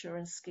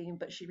insurance scheme,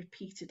 but she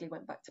repeatedly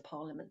went back to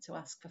Parliament to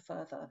ask for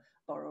further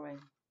borrowing.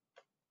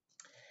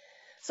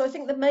 So I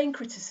think the main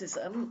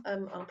criticism,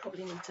 I'll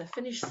probably need to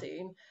finish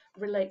soon,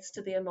 relates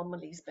to the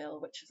Anomalies Bill,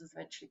 which was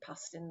eventually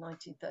passed in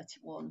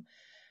 1931.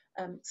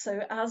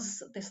 So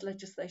as this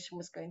legislation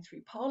was going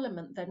through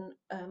Parliament, then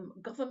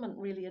government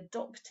really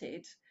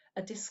adopted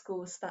a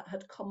discourse that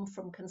had come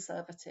from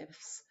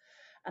Conservatives.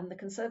 And the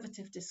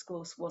Conservative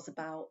discourse was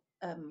about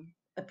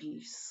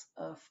abuse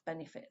of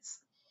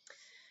benefits.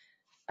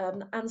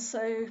 And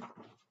so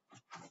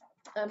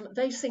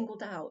they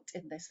singled out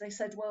in this. They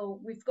said, well,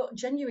 we've got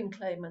genuine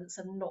claimants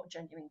and not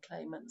genuine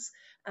claimants.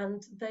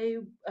 And they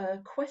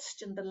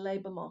questioned the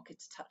labour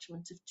market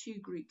attachment of two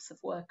groups of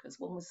workers.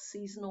 One was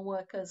seasonal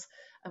workers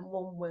and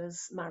one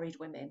was married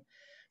women.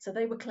 So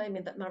they were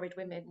claiming that married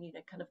women,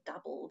 kind of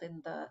dabbled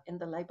in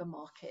the labour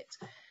market.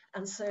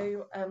 And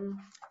so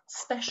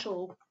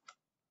special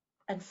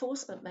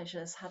enforcement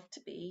measures had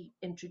to be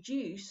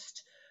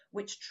introduced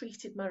which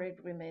treated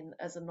married women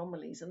as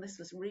anomalies. And this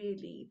was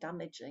really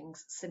damaging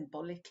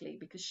symbolically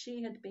because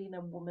she had been a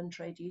woman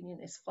trade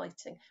unionist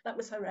fighting. That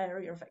was her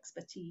area of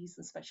expertise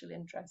and special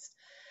interest.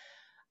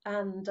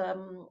 And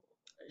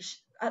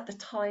at the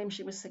time,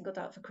 she was singled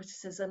out for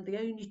criticism. The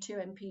only two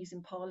MPs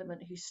in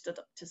Parliament who stood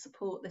up to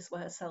support this were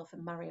herself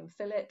and Marion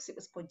Phillips. It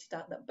was pointed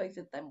out that both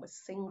of them were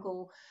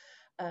single,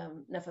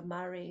 never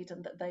married,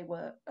 and that they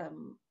were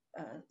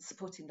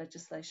supporting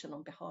legislation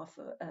on behalf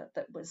of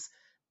that was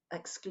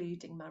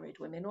excluding married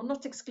women, or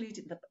not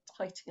excluding them, but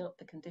tightening up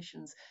the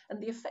conditions.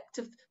 And the effect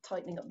of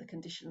tightening up the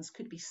conditions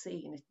could be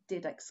seen. It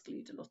did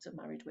exclude a lot of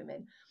married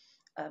women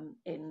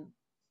in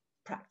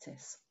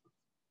practice.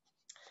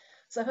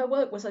 So her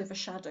work was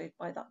overshadowed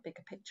by that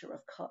bigger picture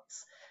of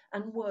cuts.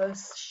 And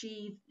worse,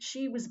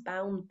 she was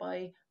bound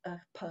by a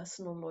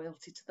personal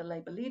loyalty to the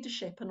Labour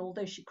leadership. And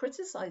although she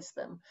criticised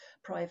them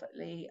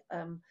privately,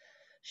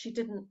 she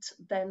didn't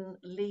then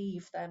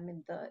leave them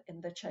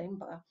in the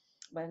chamber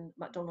when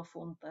MacDonald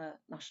formed the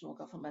national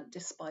government,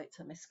 despite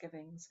her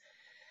misgivings.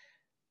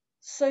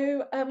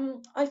 So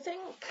I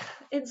think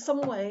in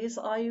some ways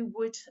I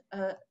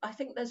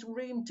think there's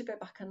room to go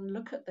back and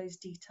look at those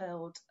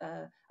detailed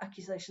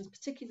accusations,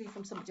 particularly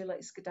from somebody like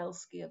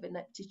Skidelsky, of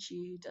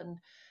ineptitude and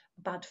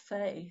bad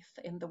faith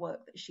in the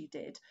work that she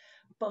did.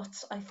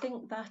 But I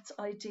think that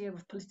idea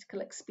of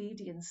political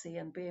expediency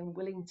and being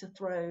willing to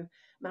throw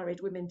married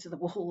women to the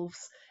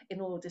wolves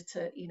in order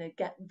to,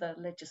 get the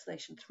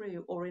legislation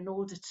through, or in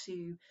order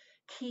to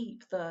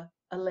keep a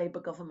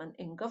Labour government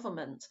in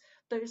government,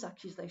 those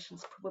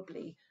accusations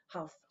probably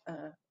have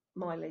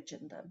mileage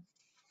in them.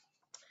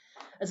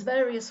 As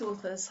various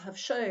authors have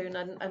shown,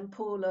 and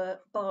Paula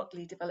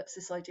Bartley develops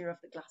this idea of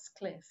the glass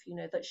cliff,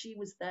 that she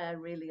was there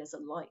really as a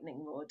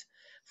lightning rod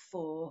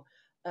for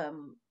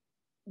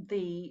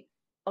the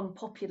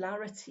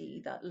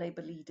unpopularity that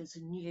Labour leaders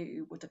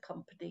knew would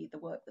accompany the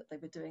work that they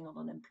were doing on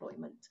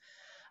unemployment.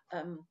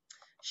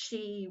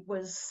 She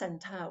was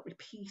sent out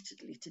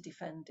repeatedly to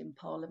defend in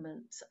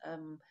Parliament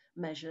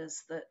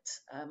measures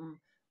that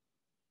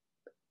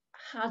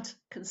had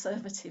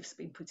Conservatives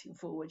been putting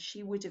forward,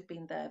 she would have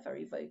been there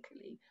very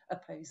vocally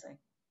opposing.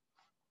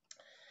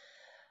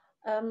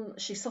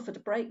 She suffered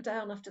a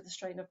breakdown after the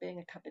strain of being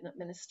a cabinet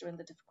minister in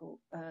the difficult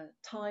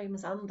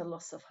times and the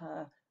loss of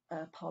her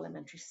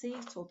parliamentary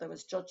seat, although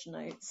as Judge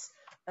notes,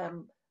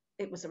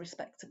 it was a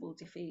respectable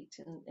defeat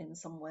in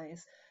some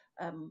ways,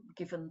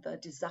 given the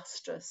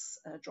disastrous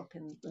drop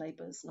in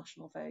Labour's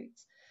national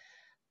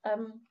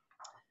vote.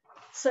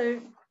 So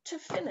to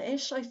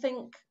finish, I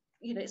think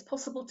it's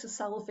possible to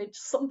salvage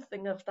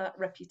something of that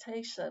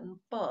reputation,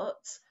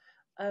 but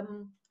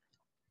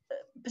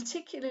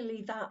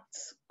particularly that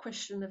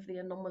question of the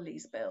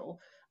Anomalies Bill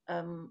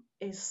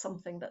is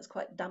something that's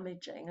quite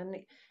damaging, and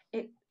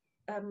it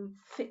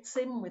fits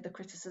in with the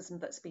criticism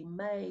that's been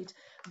made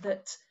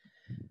that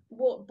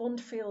what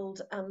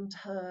Bondfield and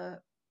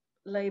her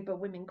Labour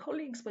women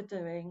colleagues were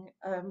doing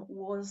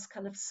was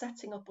kind of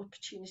setting up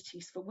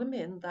opportunities for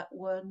women that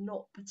were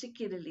not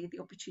particularly the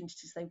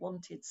opportunities they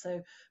wanted.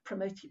 So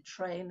promoted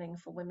training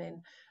for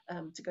women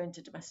to go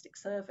into domestic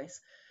service.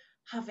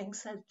 Having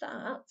said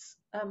that,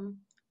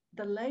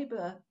 the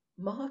Labour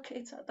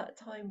market at that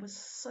time was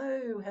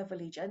so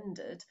heavily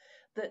gendered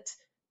that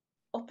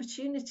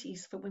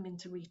opportunities for women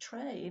to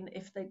retrain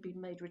if they'd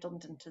been made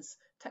redundant as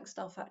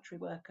textile factory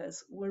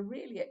workers were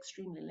really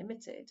extremely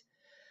limited.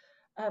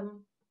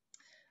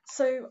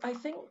 So I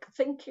think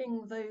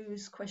thinking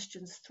those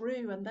questions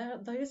through, and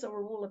those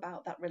are all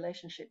about that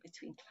relationship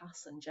between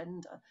class and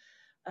gender.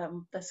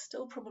 There's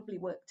still probably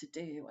work to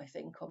do, I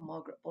think, on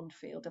Margaret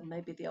Bondfield, and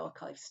maybe the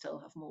archives still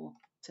have more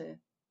to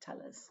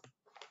tell us.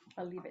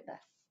 I'll leave it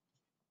there.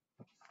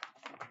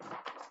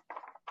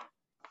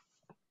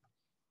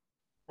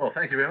 Well,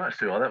 thank you very much,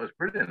 Sue. That was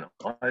brilliant.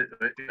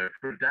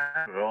 For a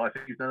dad, I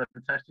think you've done a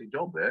fantastic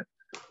job there,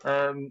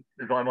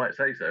 if I might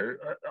say so.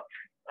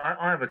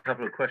 I have a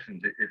couple of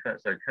questions, if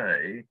that's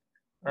okay.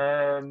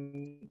 I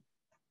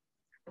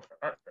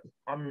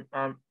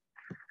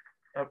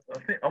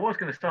think I was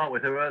going to start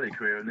with her early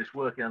career and this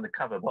working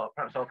undercover, but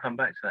perhaps I'll come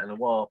back to that in a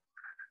while.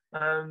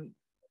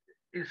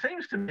 It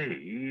seems to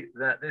me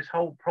that this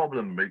whole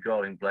problem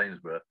regarding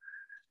Blainsborough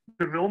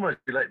could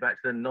almost relate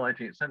back to the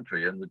 19th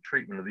century and the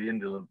treatment of the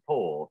indolent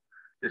poor.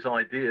 This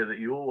idea that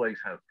you always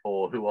have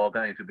poor who are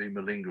going to be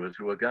malingerers,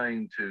 who are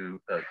going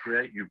to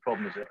create you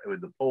problems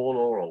with the poor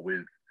law or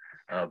with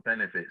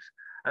benefits,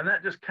 and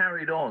that just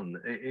carried on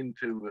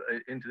into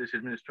this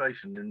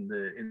administration in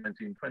the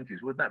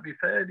 1920s. Would that be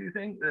fair? Do you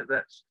think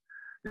that's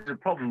a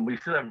problem we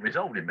still haven't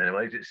resolved in many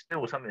ways? It's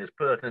still something that's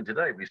pertinent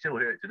today. We still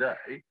hear it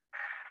today.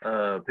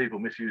 People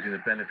misusing the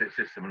benefit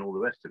system and all the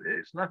rest of it.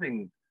 It's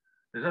nothing.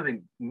 There's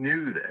nothing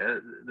new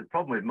there. The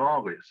problem with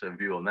Margaret's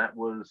view on that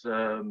was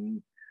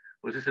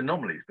this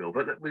anomalies bill.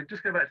 But we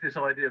just go back to this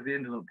idea of the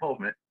indolent poor.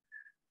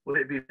 Would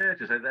it be fair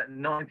to say that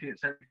 19th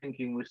century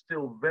thinking was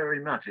still very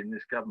much in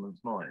this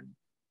government's mind?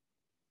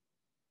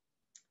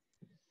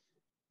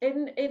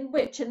 In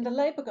which? In the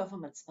Labour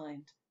government's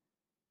mind?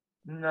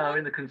 No,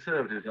 in the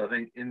Conservatives, I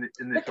think, in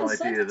this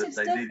idea that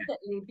they definitely,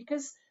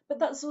 needed. But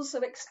that's also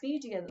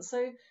expedient.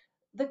 So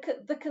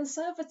the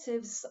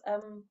Conservatives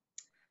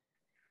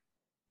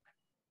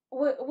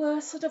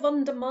were sort of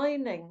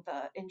undermining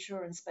that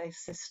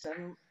insurance-based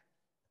system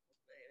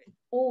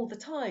all the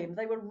time.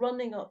 They were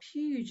running up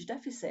huge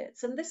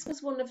deficits, and this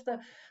was one of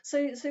the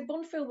so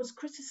Bondfield was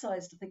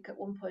criticised, I think, at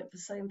one point for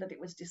saying that it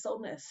was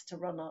dishonest to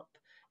run up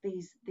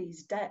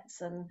these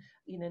debts and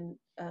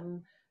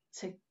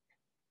to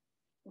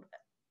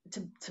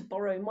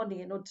borrow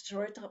money in order to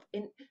draw it up.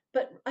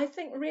 But I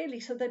think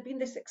really, so there'd been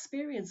this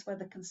experience where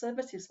the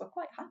Conservatives were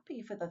quite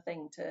happy for the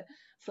thing to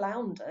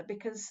flounder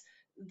because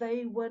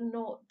they were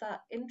not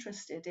that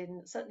interested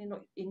in, certainly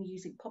not in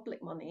using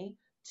public money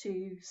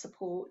to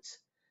support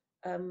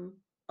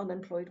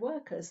unemployed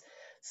workers.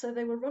 So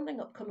they were running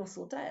up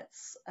colossal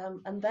debts,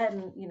 and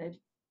then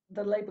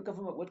the Labour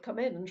government would come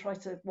in and try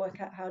to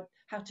work out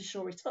how to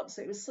shore it up.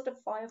 So it was sort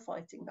of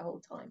firefighting the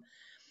whole time.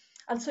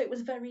 And so it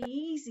was very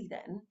easy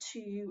then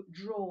to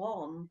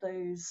draw on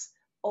those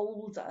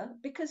older,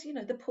 because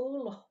the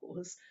poor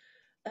laws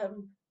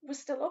were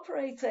still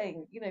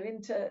operating,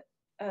 into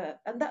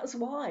and that's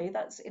why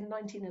that's in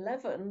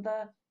 1911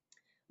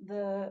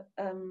 the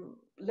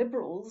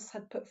Liberals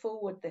had put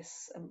forward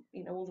this,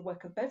 all the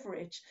work of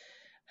Beveridge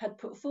had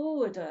put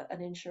forward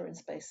an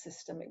insurance-based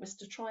system. It was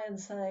to try and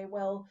say,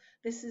 well,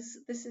 this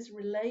is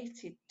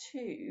related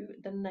to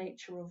the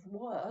nature of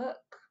work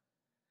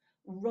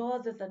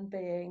rather than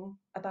being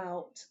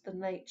about the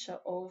nature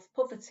of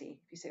poverty,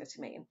 if you see what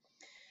I mean.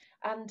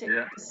 And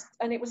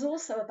it was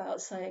also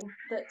about saying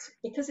that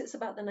because it's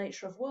about the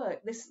nature of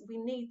work, we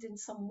need in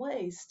some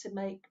ways to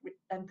make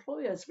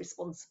employers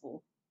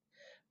responsible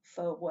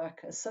for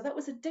workers. So that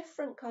was a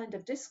different kind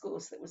of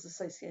discourse that was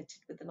associated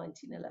with the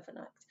 1911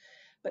 Act.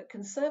 But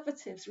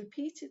Conservatives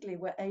repeatedly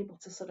were able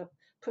to sort of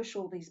push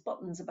all these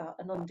buttons about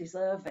an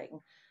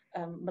undeserving,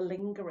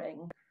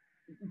 malingering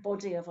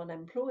body of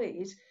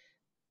unemployed,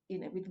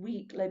 with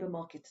weak labour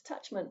market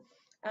attachment,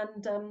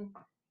 and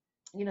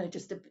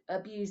just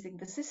abusing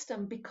the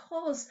system,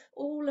 because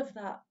all of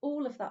that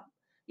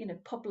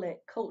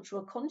public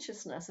cultural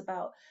consciousness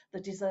about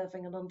the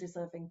deserving and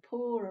undeserving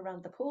poor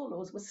around the poor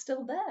laws was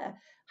still there,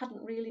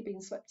 hadn't really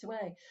been swept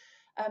away.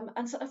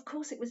 And so, of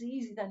course, it was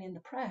easy then in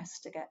the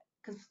press to get,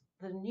 because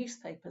the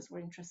newspapers were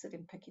interested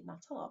in picking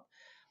that up.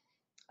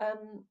 I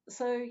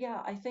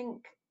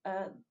think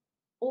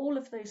all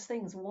of those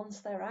things, once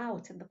they're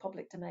out in the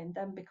public domain,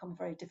 then become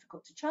very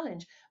difficult to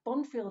challenge.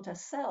 Bondfield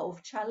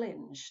herself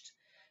challenged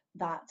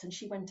that, and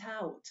she went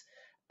out,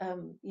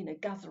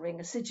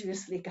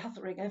 assiduously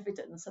gathering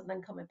evidence, and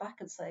then coming back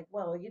and saying,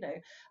 well,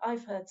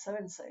 I've heard so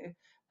and so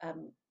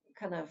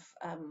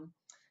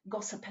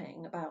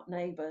gossiping about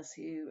neighbours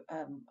who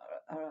are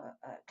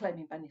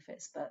claiming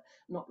benefits but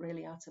not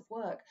really out of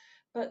work.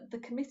 But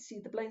the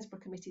Blainsborough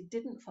committee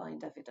didn't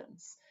find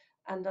evidence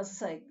And as I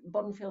say,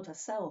 Bondfield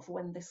herself,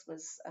 when this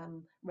was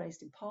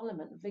raised in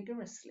Parliament,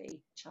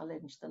 vigorously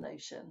challenged the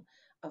notion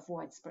of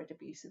widespread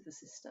abuse of the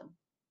system.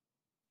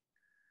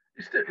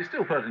 It's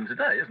still present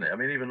today, isn't it? I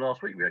mean, even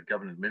last week we had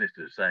government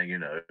ministers saying, you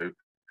know,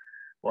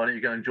 why don't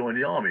you go and join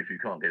the army if you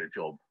can't get a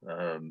job?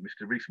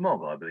 Mr.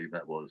 Rees-Mogg, I believe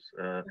that was.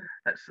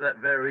 That's that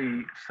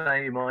very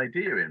same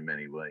idea in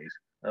many ways,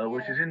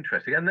 which is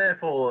interesting. And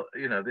therefore,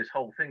 you know, this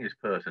whole thing is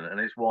pertinent, and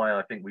it's why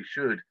I think we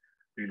should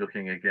be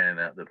looking again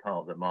at the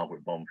part that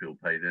Margaret Bondfield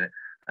played in it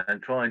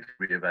and trying to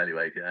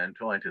reevaluate it and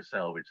trying to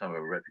salvage some of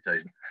her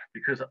reputation.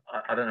 Because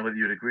I don't know whether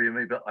you'd agree with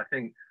me, but I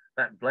think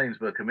that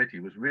Blainsburg committee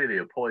was really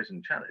a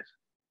poisoned chalice.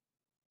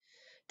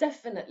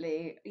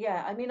 Definitely,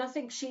 yeah. I mean, I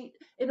think she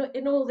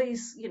in all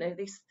these, you know,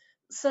 these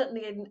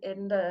certainly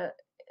in the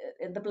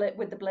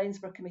with the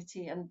Blainsburg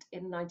Committee and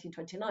in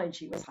 1929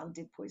 she was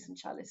handed poison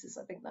chalices.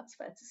 I think that's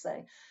fair to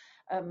say.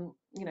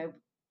 You know,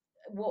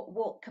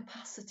 what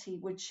capacity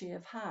would she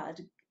have had,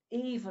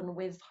 even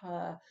with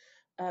her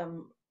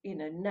you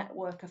know,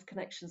 network of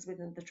connections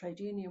within the trade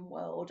union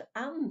world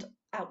and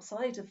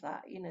outside of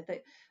that, you know,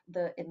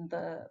 the in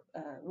the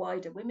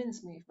wider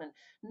women's movement.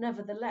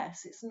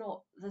 Nevertheless, it's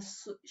not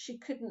she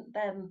couldn't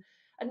then.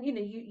 And you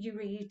know, you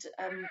read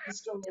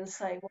historians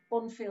say, well,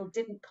 Bondfield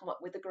didn't come up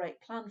with a great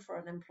plan for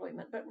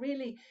unemployment, but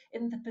really,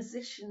 in the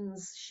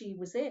positions she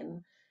was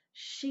in,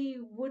 she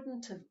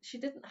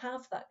didn't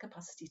have that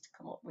capacity to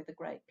come up with a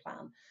great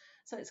plan.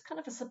 So it's kind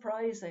of a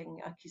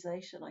surprising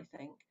accusation, I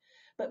think.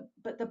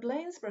 But the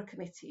Blainsburg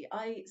Committee,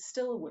 I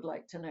still would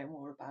like to know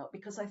more about,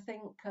 because I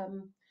think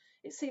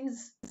it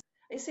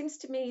seems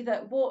to me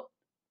that what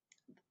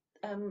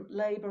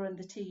Labour and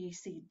the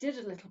TUC did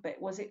a little bit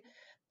was it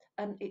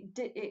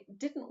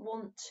didn't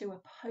want to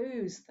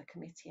oppose the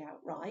committee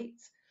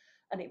outright,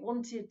 and it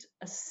wanted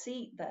a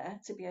seat there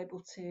to be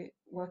able to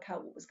work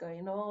out what was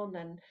going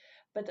on.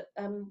 But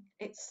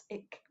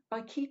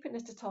by keeping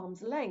it at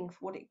arm's length,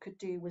 what it could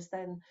do was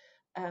then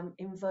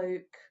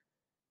invoke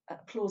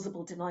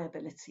plausible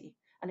deniability,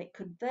 and it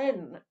could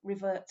then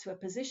revert to a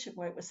position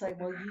where it was saying,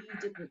 well, you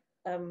didn't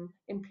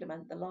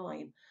implement the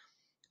line.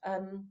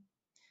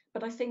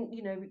 But I think,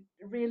 you know,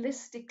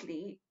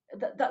 realistically,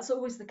 that's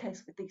always the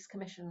case with these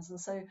commissions. And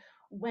so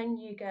when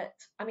you get,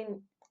 I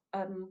mean,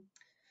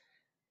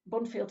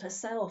 Bondfield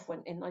herself,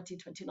 when in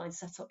 1929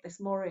 set up this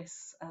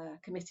Morris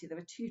committee, there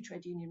were 2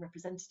 trade union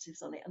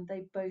representatives on it, and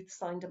they both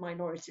signed a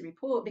minority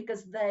report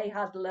because they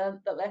had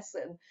learnt the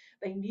lesson.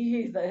 They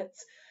knew that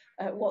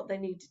what they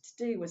needed to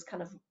do was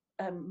kind of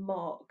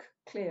mark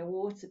clear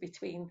water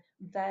between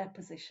their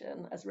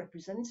position as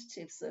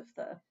representatives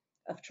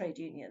of trade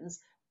unions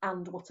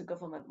and what a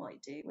government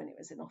might do when it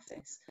was in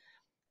office.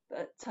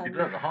 But she'd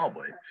learnt the hard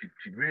way.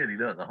 She'd really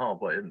learnt the hard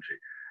way, hadn't she?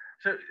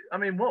 So, I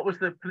mean, what was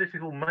the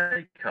political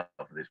makeup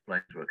of this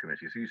Blainsburg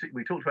committee? So, you see,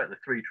 we talked about the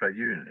 3 trade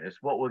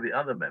unionists. What were the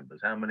other members?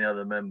 How many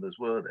other members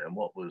were there, and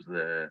what was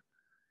the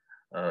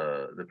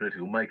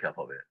political makeup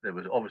of it? There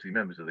was obviously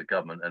members of the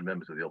government and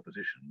members of the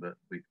opposition, but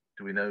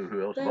do we know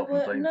who else? No,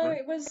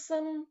 it was it's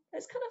kind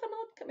of an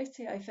odd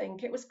committee. I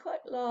think it was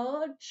quite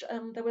large.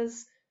 There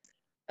was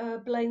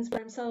Blainsburg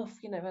himself,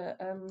 you know,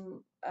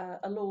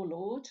 a law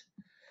lord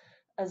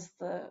as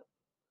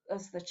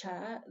the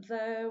chair.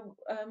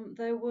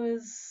 There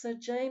was Sir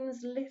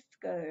James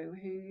Lithgow,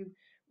 who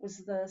was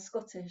the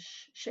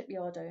Scottish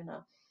shipyard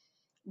owner,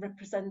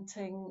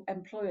 representing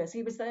employers.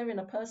 He was there in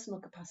a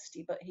personal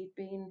capacity, but he'd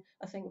been,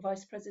 I think,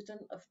 vice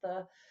president of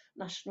the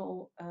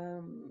National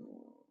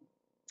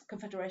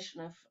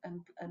Confederation of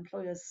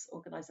Employers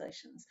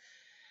Organisations.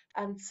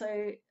 And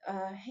so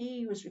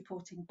he was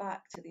reporting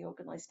back to the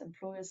organised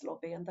employers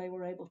lobby, and they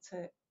were able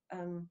to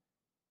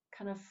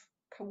kind of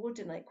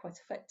coordinate quite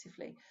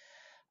effectively.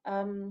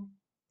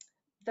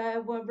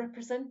 There were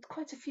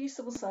quite a few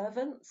civil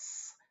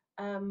servants.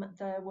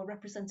 There were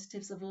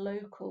representatives of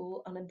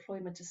local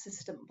unemployment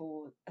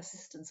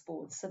assistance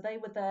boards. So they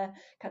were there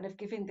kind of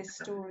giving this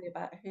story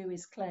about who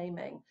is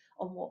claiming,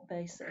 on what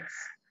basis.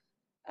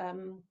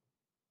 And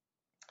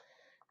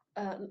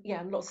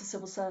lots of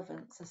civil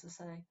servants, as I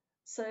say.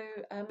 So,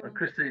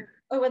 Christy.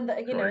 Oh, and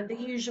and the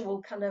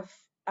usual kind of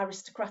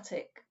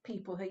aristocratic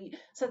people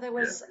so there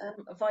was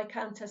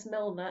Viscountess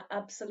Milner,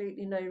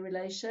 absolutely no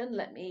relation,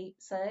 let me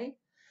say.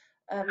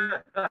 I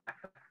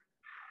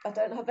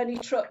don't have any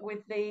truck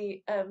with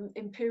the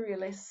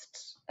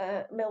imperialist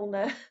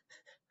Milner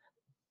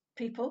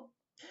people.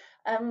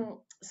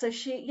 So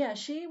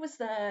she was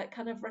there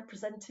kind of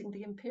representing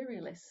the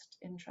imperialist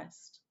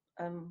interest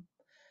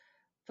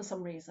for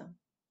some reason.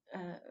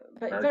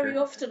 But very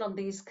often on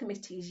these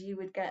committees you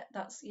would get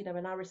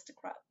an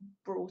aristocrat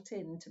brought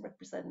in to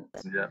represent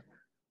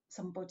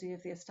somebody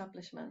of the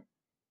establishment.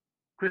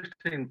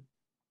 Christine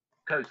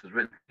Coates has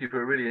written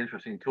for a really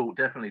interesting talk.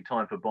 Definitely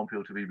time for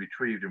Bondfield to be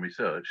retrieved and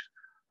researched.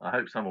 I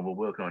hope someone will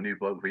work on a new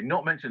biography.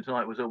 Not mentioned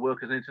tonight was her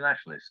work as an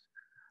internationalist,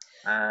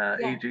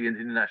 e.g. in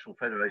the International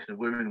Federation of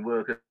Women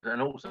Workers,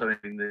 and also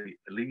in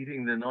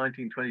leading the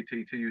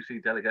 1922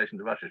 TUC delegation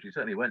to Russia. She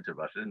certainly went to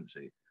Russia, didn't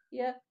she?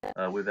 Yeah.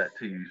 With that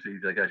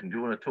TUC delegation. Do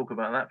you want to talk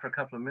about that for a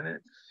couple of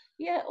minutes?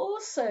 Yeah,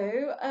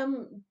 also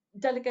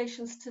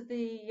delegations to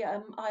the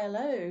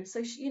ILO.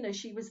 So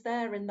she was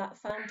there in that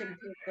founding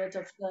period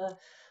of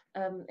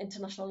the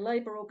International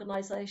Labour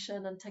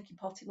Organization and taking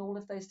part in all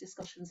of those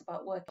discussions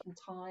about working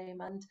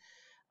time and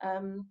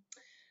um,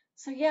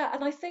 so yeah,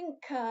 and I think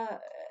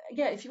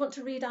yeah, if you want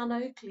to read Anne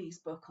Oakley's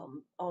book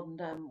on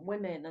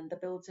women and the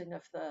building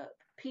of the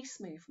peace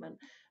movement,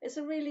 it's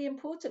a really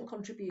important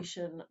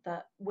contribution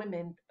that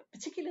women,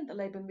 particularly in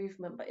the labour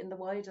movement, but in the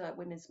wider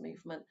women's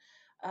movement,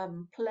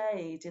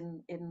 played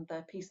in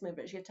the peace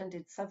movement. She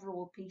attended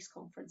several peace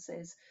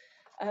conferences,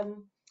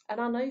 um, and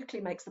Anne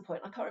Oakley makes the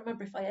point. I can't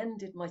remember if I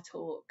ended my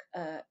talk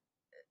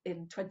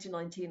in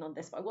 2019 on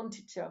this, but I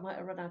wanted to. I might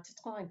have run out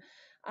of time.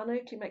 Anne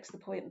Oakley makes the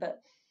point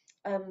that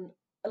um,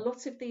 a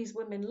lot of these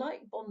women,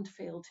 like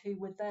Bondfield, who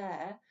were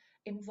there,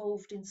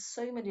 involved in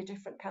so many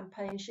different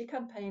campaigns. She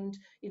campaigned,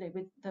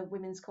 with the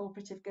Women's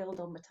Cooperative Guild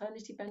on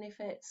maternity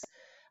benefits,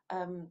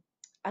 um,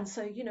 and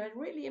so, a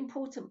really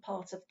important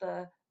part of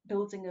the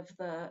building of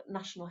the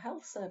National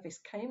Health Service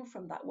came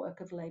from that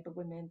work of Labour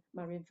women,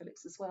 Marion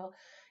Phillips as well,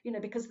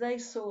 because they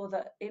saw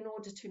that in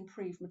order to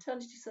improve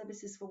maternity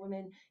services for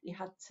women, you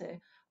had to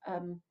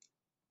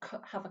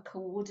have a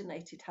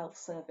coordinated health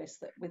service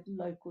that with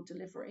local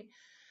delivery.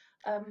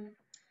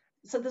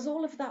 So there's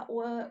all of that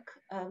work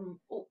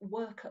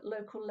at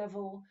local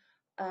level,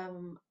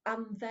 and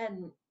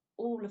then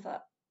all of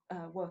that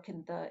work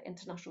in the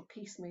international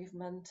peace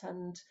movement,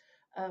 and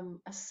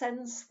a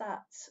sense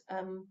that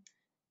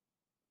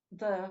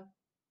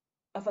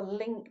of a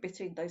link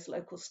between those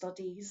local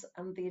studies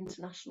and the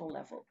international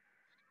level.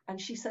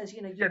 And she says,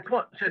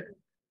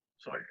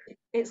 Sorry.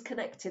 It's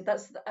connected.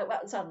 That's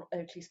Anne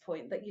Oakley's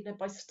point, that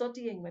by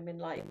studying women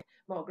like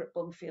Margaret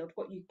Bondfield,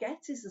 what you get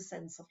is a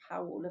sense of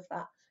how all of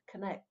that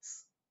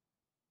connects.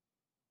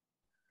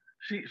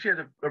 She had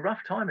a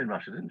rough time in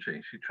Russia, didn't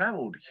she? She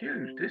travelled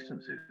huge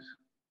distances.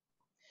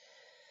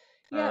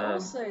 Yeah,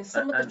 also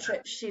some of the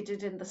trips she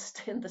did in the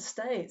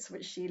States,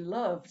 which she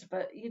loved,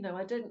 but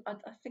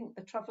I think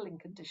the travelling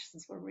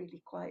conditions were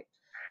really quite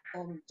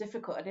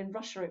difficult. And in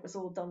Russia, it was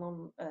all done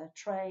on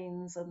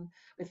trains and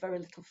with very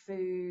little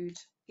food.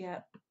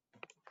 Yeah.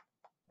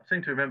 I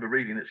seem to remember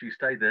reading that she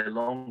stayed there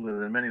longer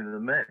than many of the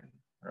men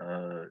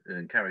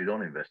and carried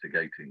on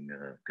investigating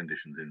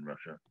conditions in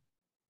Russia.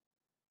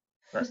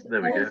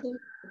 There we go.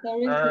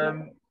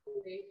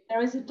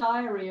 There is a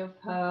diary of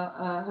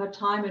her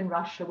time in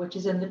Russia, which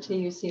is in the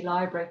TUC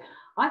library.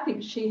 I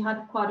think she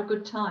had quite a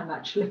good time,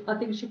 actually. I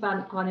think she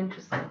found it quite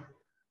interesting.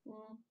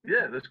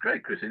 Yeah, that's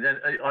great, Christine. And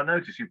I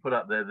noticed you put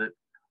up there that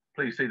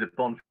please see the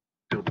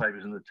Bondfield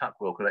papers in the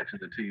Tuckwell collection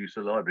at the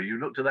TUC library. You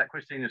looked at that,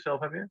 Christine,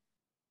 yourself, have you?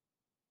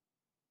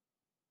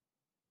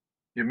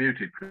 You're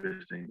muted,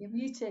 Christine. You're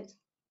muted.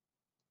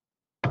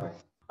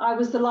 I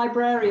was the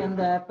librarian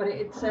there, but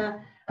it's the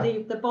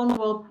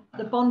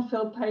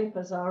Bondfield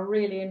papers are a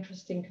really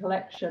interesting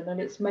collection,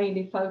 and it's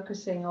mainly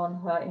focusing on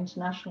her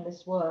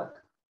internationalist work.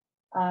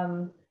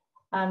 And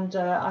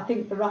I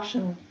think the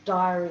Russian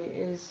diary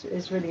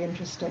is really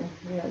interesting.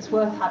 It's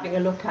worth having a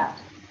look at.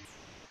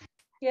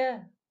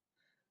 Yeah,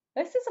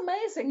 this is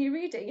amazing. You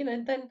read it,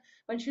 and then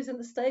when she was in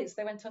the States,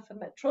 they went off and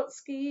met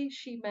Trotsky.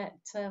 She met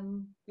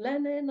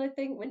Lenin, I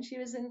think, when she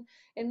was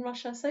in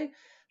Russia. So.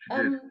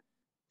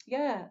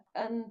 Yeah,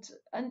 and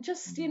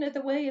just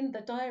the way in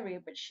the diary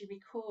in which she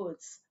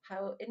records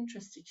how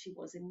interested she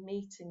was in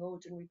meeting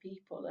ordinary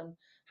people and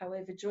how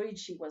overjoyed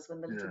she was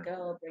when the little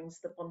girl brings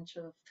the bunch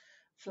of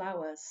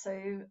flowers.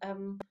 So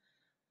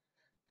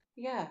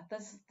yeah,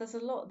 there's a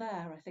lot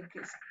there. I think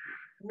it's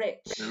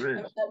rich,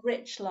 a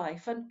rich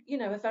life, and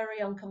a very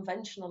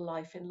unconventional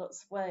life in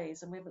lots of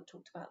ways. And we haven't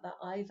talked about that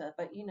either.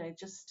 But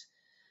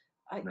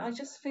I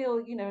just feel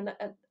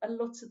a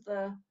lot of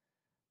the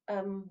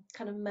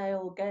kind of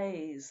male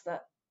gaze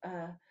that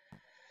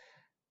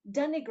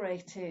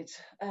denigrated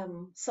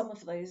some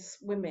of those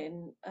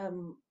women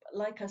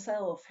like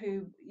herself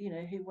who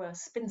were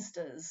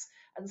spinsters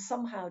and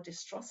somehow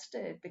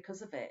distrusted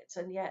because of it,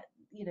 and yet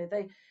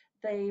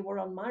they were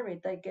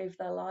unmarried. They gave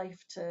their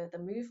life to the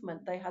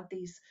movement. They had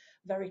these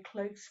very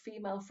close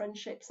female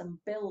friendships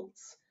and built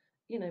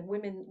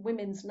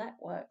women's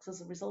networks as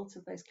a result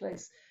of those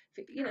close.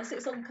 So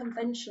it's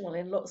unconventional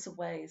in lots of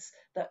ways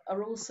that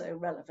are also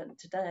relevant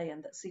today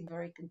and that seem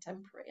very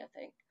contemporary, I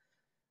think.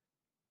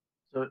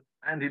 So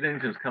Andy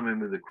Lincoln's come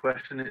in with a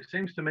question. It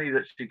seems to me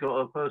that she got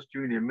her first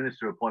junior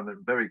minister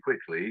appointment very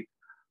quickly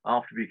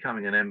after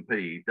becoming an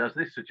MP. Does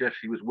this suggest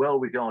she was well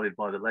regarded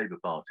by the Labour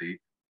Party?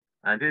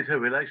 And did her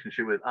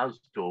relationship with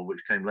Usdaw, which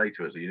came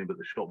later as a union, but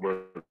the shop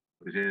workers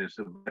union,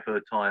 survive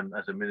her time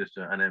as a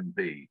minister and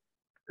MP?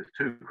 There's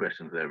two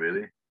questions there,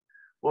 really.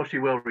 Was she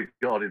well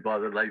regarded by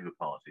the Labour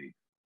Party?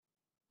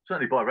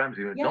 Certainly by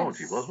Ramsay MacDonald,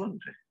 she was,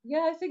 wasn't she?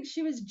 Yeah, I think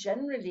she was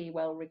generally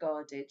well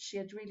regarded. She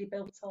had really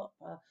built up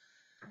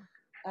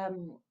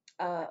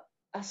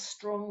a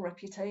strong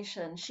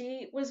reputation.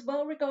 She was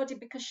well regarded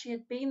because she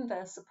had been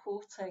there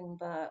supporting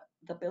the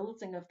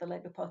building of the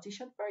Labour Party. She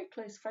had very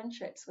close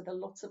friendships with a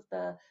lot of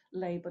the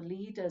Labour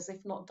leaders,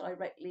 if not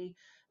directly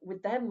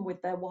with them,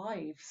 with their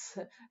wives,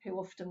 who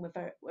often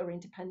were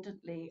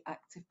independently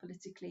active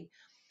politically.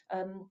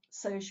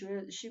 So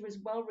she was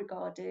well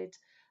regarded,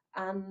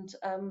 and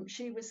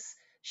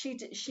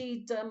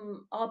she'd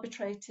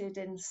arbitrated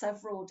in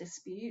several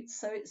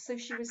disputes. So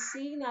she was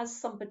seen as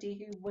somebody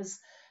who was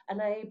an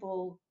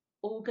able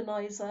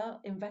organizer,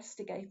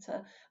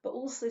 investigator, but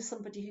also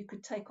somebody who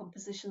could take on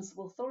positions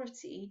of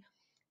authority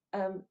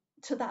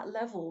to that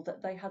level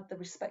that they had the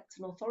respect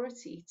and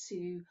authority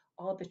to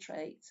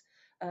arbitrate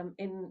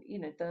in,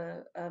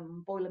 the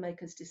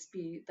Boilermakers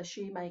dispute, the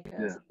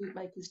shoemakers,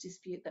 bootmakers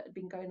dispute that had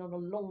been going on a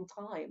long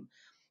time,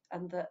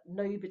 and that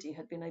nobody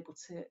had been able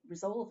to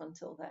resolve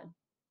until then.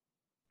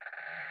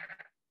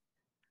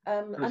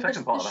 So the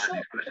second part of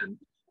Andy's question.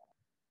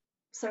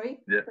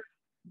 Sorry? Yeah.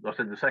 I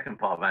said the second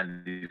part of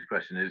Andy's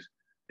question is,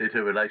 did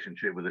her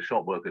relationship with the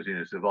shop workers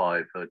union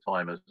survive her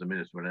time as a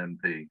minister and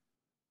MP?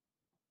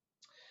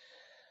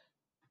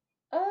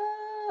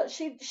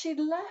 She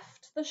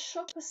left the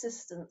shop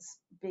assistants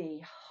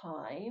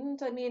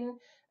behind. I mean,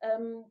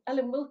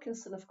 Ellen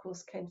Wilkinson, of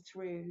course, came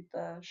through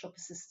the shop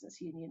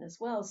assistants union as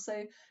well.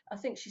 So I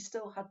think she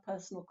still had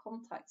personal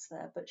contacts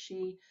there, but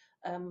she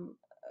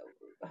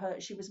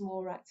was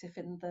more active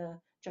in the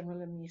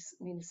General and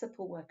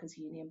Municipal Workers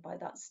Union by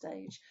that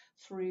stage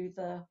through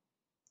the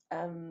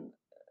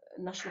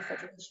National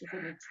Federation of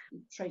Women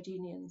Trade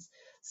Unions.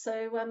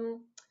 So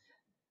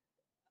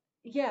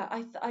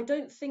yeah, I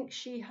don't think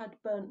she had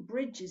burnt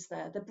bridges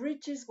there. The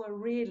bridges were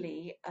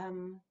really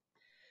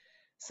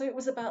so it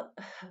was about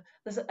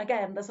there's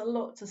a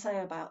lot to say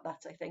about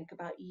that, I think,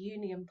 about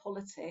union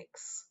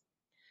politics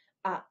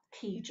at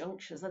key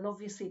junctures, and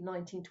obviously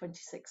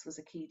 1926 was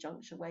a key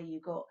juncture where you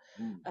got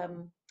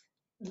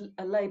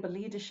a Labour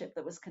leadership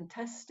that was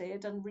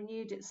contested and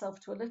renewed itself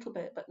to a little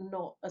bit, but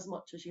not as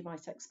much as you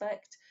might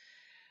expect.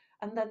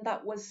 And then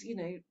that was,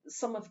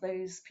 some of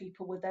those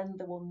people were then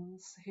the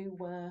ones who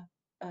were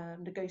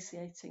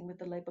negotiating with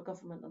the Labour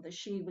government, and that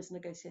she was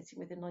negotiating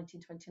with in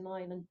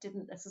 1929 and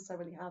didn't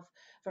necessarily have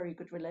very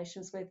good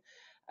relations with.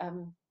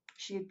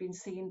 She had been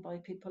seen by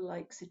people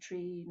like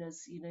Citrine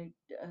as,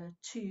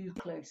 too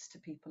close to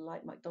people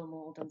like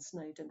MacDonald and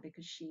Snowdon,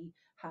 because she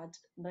had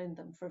known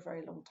them for a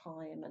very long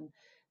time and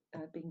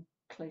been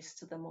close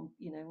to them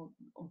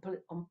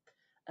on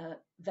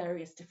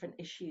various different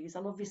issues,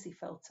 and obviously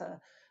felt a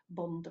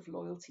bond of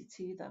loyalty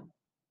to them.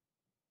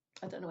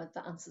 I don't know whether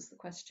that answers the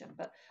question,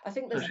 but I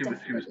think there's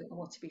definitely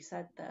more to be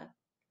said there.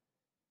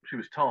 She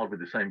was tarred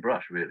with the same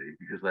brush, really,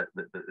 because that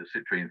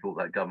Citrine thought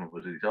that government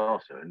was a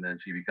disaster, and then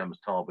she becomes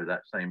tarred with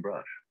that same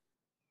brush.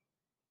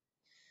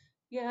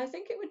 Yeah, I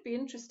think it would be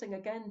interesting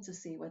again to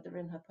see whether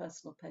in her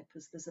personal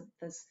papers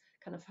there's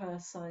kind of her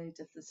side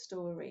of the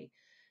story.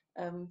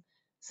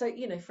 So,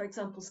 for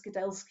example,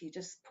 Skidelsky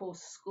just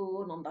pours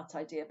scorn on that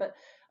idea, but,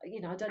 I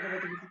don't know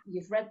whether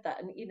you've read that,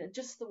 and,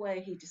 just the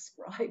way he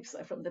describes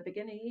her from the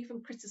beginning, he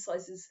even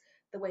criticises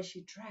the way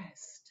she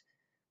dressed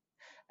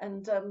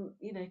and,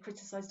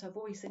 criticised her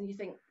voice. And you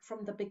think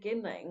from the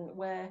beginning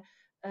where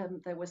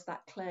there was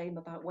that claim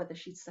about whether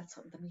she'd set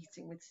up the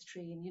meeting with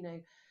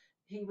Citrine,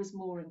 he was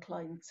more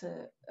inclined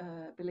to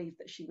believe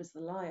that she was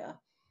the liar.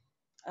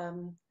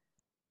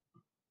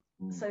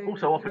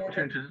 Also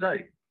opportunity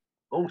today.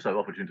 Also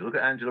opportunity to look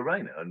at Angela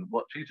Rayner and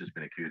what she's just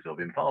been accused of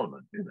in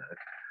Parliament.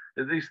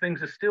 These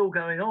things are still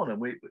going on,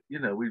 and we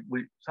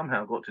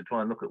somehow got to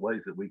try and look at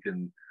ways that we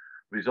can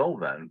resolve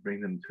that and bring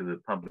them to the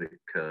public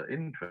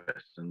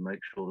interest and make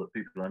sure that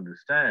people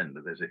understand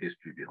that there's a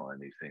history behind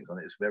these things,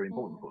 and it's very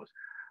important for us.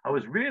 I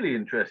was really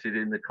interested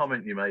in the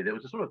comment you made. There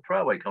was a sort of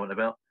throwaway comment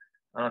about,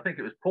 and I think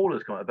it was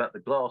Paula's comment about the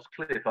glass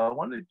cliff. I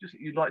wondered if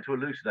you'd like to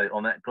elucidate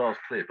on that glass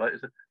cliff.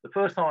 It's the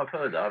first time I've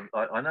heard that.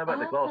 I know about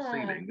the glass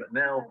ceiling, but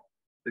now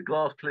the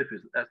glass cliff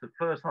that's the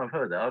first time I've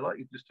heard that. I'd like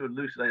you just to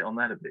elucidate on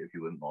that a bit, if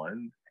you wouldn't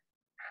mind.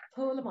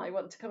 Paula might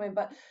want to come in,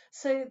 but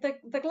so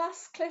the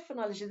glass cliff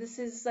analogy, this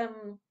is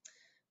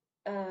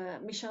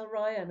Michelle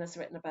Ryan has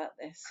written about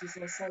this. She's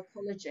a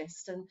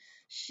psychologist, and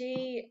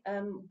she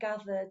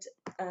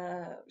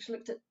she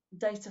looked at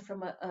data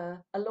from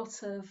a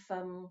lot of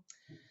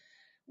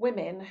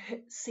women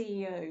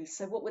CEOs.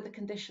 So what were the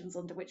conditions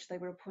under which they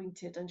were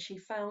appointed? And she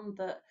found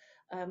that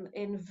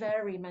in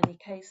very many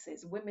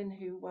cases, women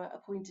who were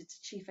appointed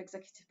to chief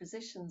executive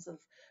positions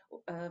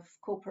of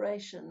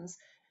corporations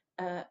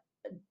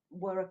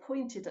were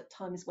appointed at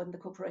times when the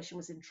corporation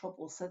was in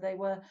trouble. So they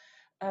were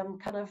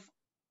kind of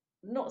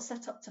not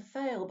set up to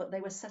fail, but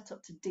they were set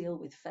up to deal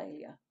with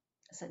failure.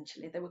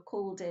 Essentially, they were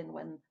called in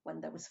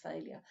when there was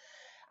failure.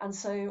 And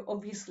so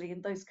obviously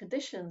in those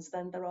conditions,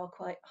 then there are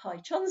quite high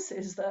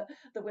chances that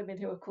the women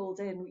who are called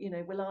in,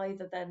 will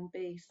either then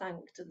be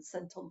thanked and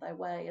sent on their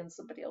way and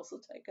somebody else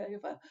will take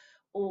over,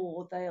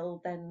 or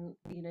they'll then,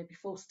 you know, be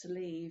forced to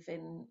leave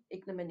in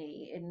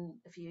ignominy in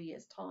a few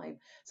years' time.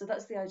 So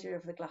that's the idea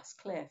of the glass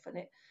cliff, and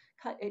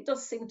it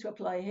does seem to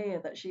apply here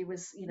that she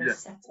was, you know, Yeah.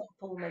 set up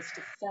almost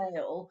to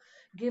fail,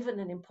 given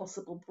an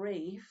impossible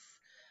brief,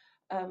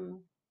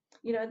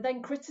 you know, and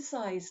then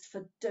criticised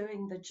for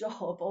doing the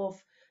job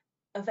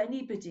of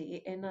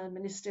anybody in a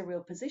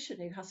ministerial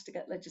position who has to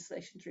get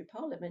legislation through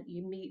Parliament.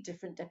 You meet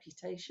different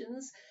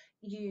deputations.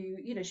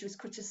 You know, she was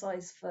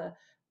criticised for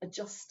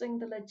adjusting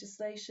the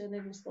legislation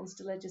in response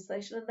to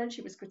legislation, and then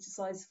she was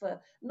criticised for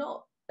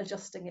not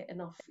adjusting it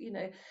enough. You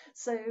know,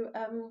 so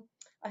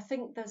I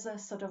think there's a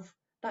sort of,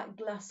 that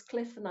glass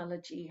cliff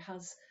analogy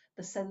has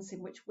the sense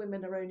in which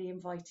women are only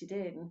invited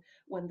in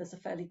when there's a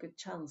fairly good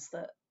chance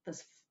that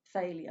there's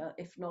failure,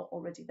 if not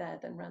already there,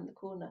 then round the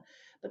corner,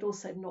 but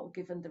also not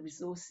given the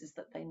resources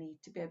that they need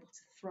to be able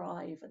to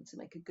thrive and to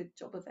make a good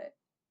job of it.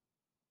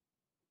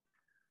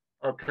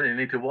 I clearly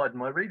need to widen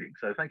my reading,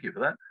 so thank you for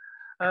that.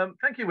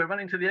 Thank you. We're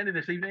running to the end of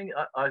this evening.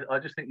 I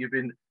just think you've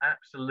been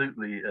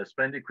absolutely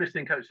splendid.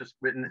 Christine Coates has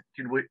written,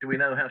 do we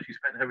know how she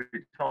spent her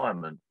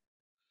retirement?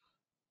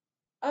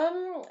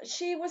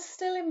 She was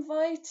still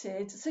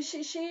invited. So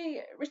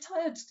she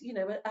retired, you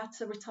know,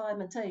 at a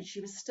retirement age.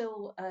 She was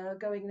still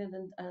going in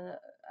and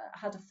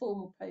had a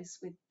formal post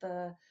with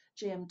the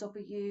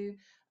GMW,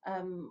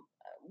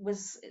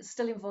 was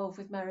still involved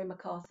with Mary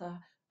MacArthur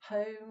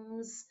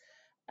Homes.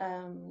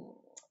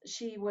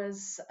 She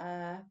was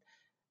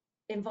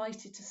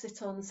invited to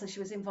sit on, so she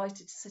was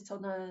invited to sit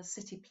on a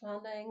city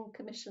planning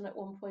commission at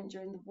one point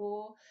during the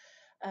war.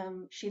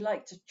 She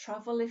liked to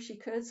travel if she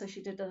could, so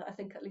she did, I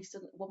think, at least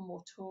one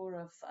more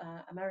tour of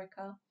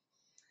America.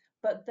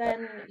 But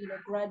then, you know,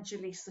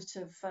 gradually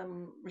sort of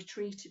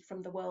retreated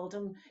from the world.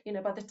 And, you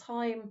know, by the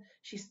time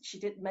she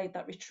made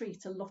that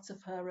retreat, a lot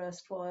of her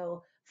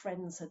erstwhile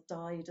friends had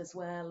died as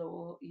well,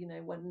 or, you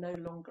know, were no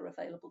longer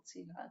available to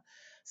her.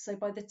 So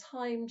by the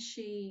time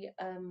she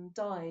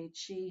died,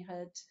 she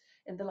had,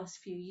 in the last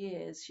few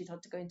years, she'd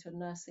had to go into a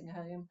nursing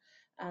home,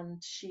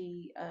 and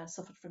she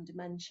suffered from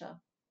dementia.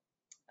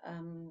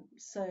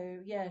 So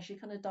yeah, she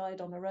kind of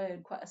died on her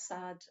own. Quite a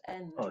sad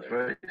end. Oh, it's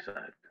very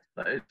sad.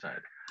 That is sad.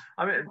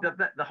 I mean,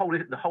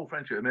 the whole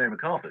friendship of Mary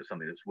MacArthur is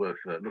something that's worth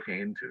looking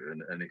into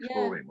and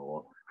exploring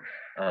more,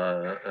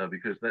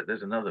 because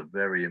there's another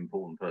very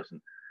important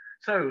person.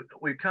 So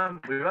we've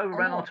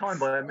overrun our time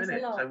by a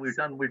minute. So we've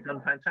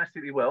done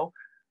fantastically well.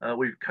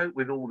 We've coped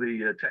with all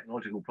the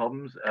technological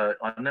problems.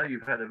 I know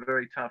you've had a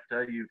very tough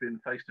day. You've been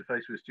face to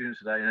face with students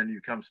today, and then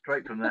you've come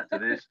straight from that to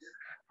this.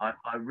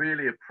 I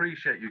really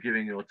appreciate you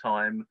giving your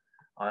time.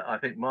 I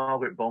think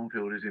Margaret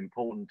Bondfield is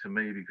important to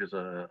me because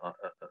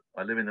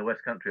I live in the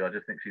West Country. I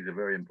just think she's a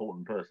very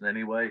important person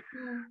anyway,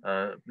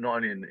 not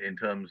only in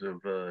terms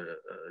of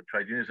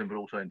trade unionism, but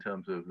also in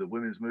terms of the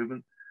women's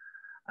movement.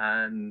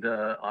 And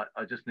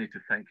I just need to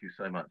thank you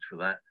so much for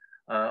that.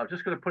 I've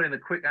just got to put in a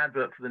quick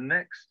advert for the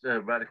next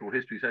Radical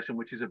History session,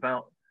 which is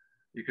about,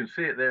 you can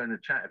see it there in the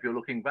chat if you're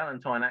looking,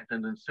 Valentine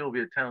Ackland and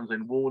Sylvia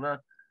Townsend Warner.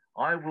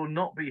 I will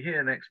not be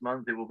here next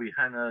month. It will be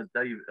Hannah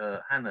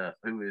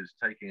who is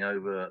taking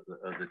over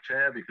the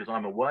chair because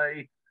I'm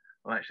away.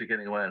 I'm actually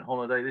getting away on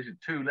holiday. This is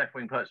two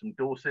left-wing poets from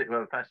Dorset who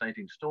have a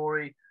fascinating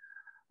story.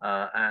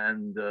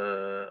 And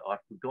I've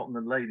forgotten the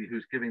lady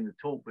who's giving the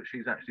talk, but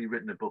she's actually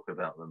written a book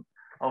about them.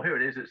 Oh, here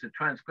it is. It's A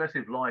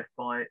Transgressive Life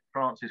by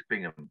Frances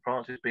Bingham.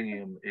 Frances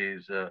Bingham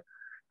is the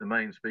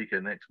main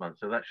speaker next month,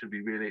 so that should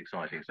be really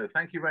exciting. So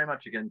thank you very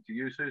much again to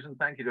you, Susan.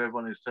 Thank you to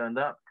everyone who's turned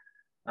up.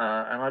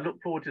 And I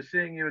look forward to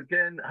seeing you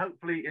again,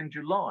 hopefully in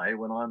July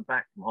when I'm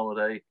back from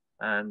holiday,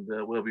 and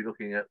we'll be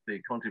looking at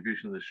the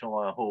contribution of the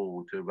Shire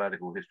Hall to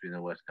radical history in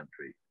the West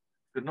Country.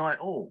 Good night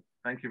all.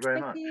 Thank you very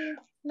much. Thank you.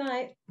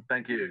 Night.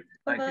 Thank you.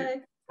 Bye-bye. Thank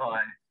you.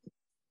 Bye.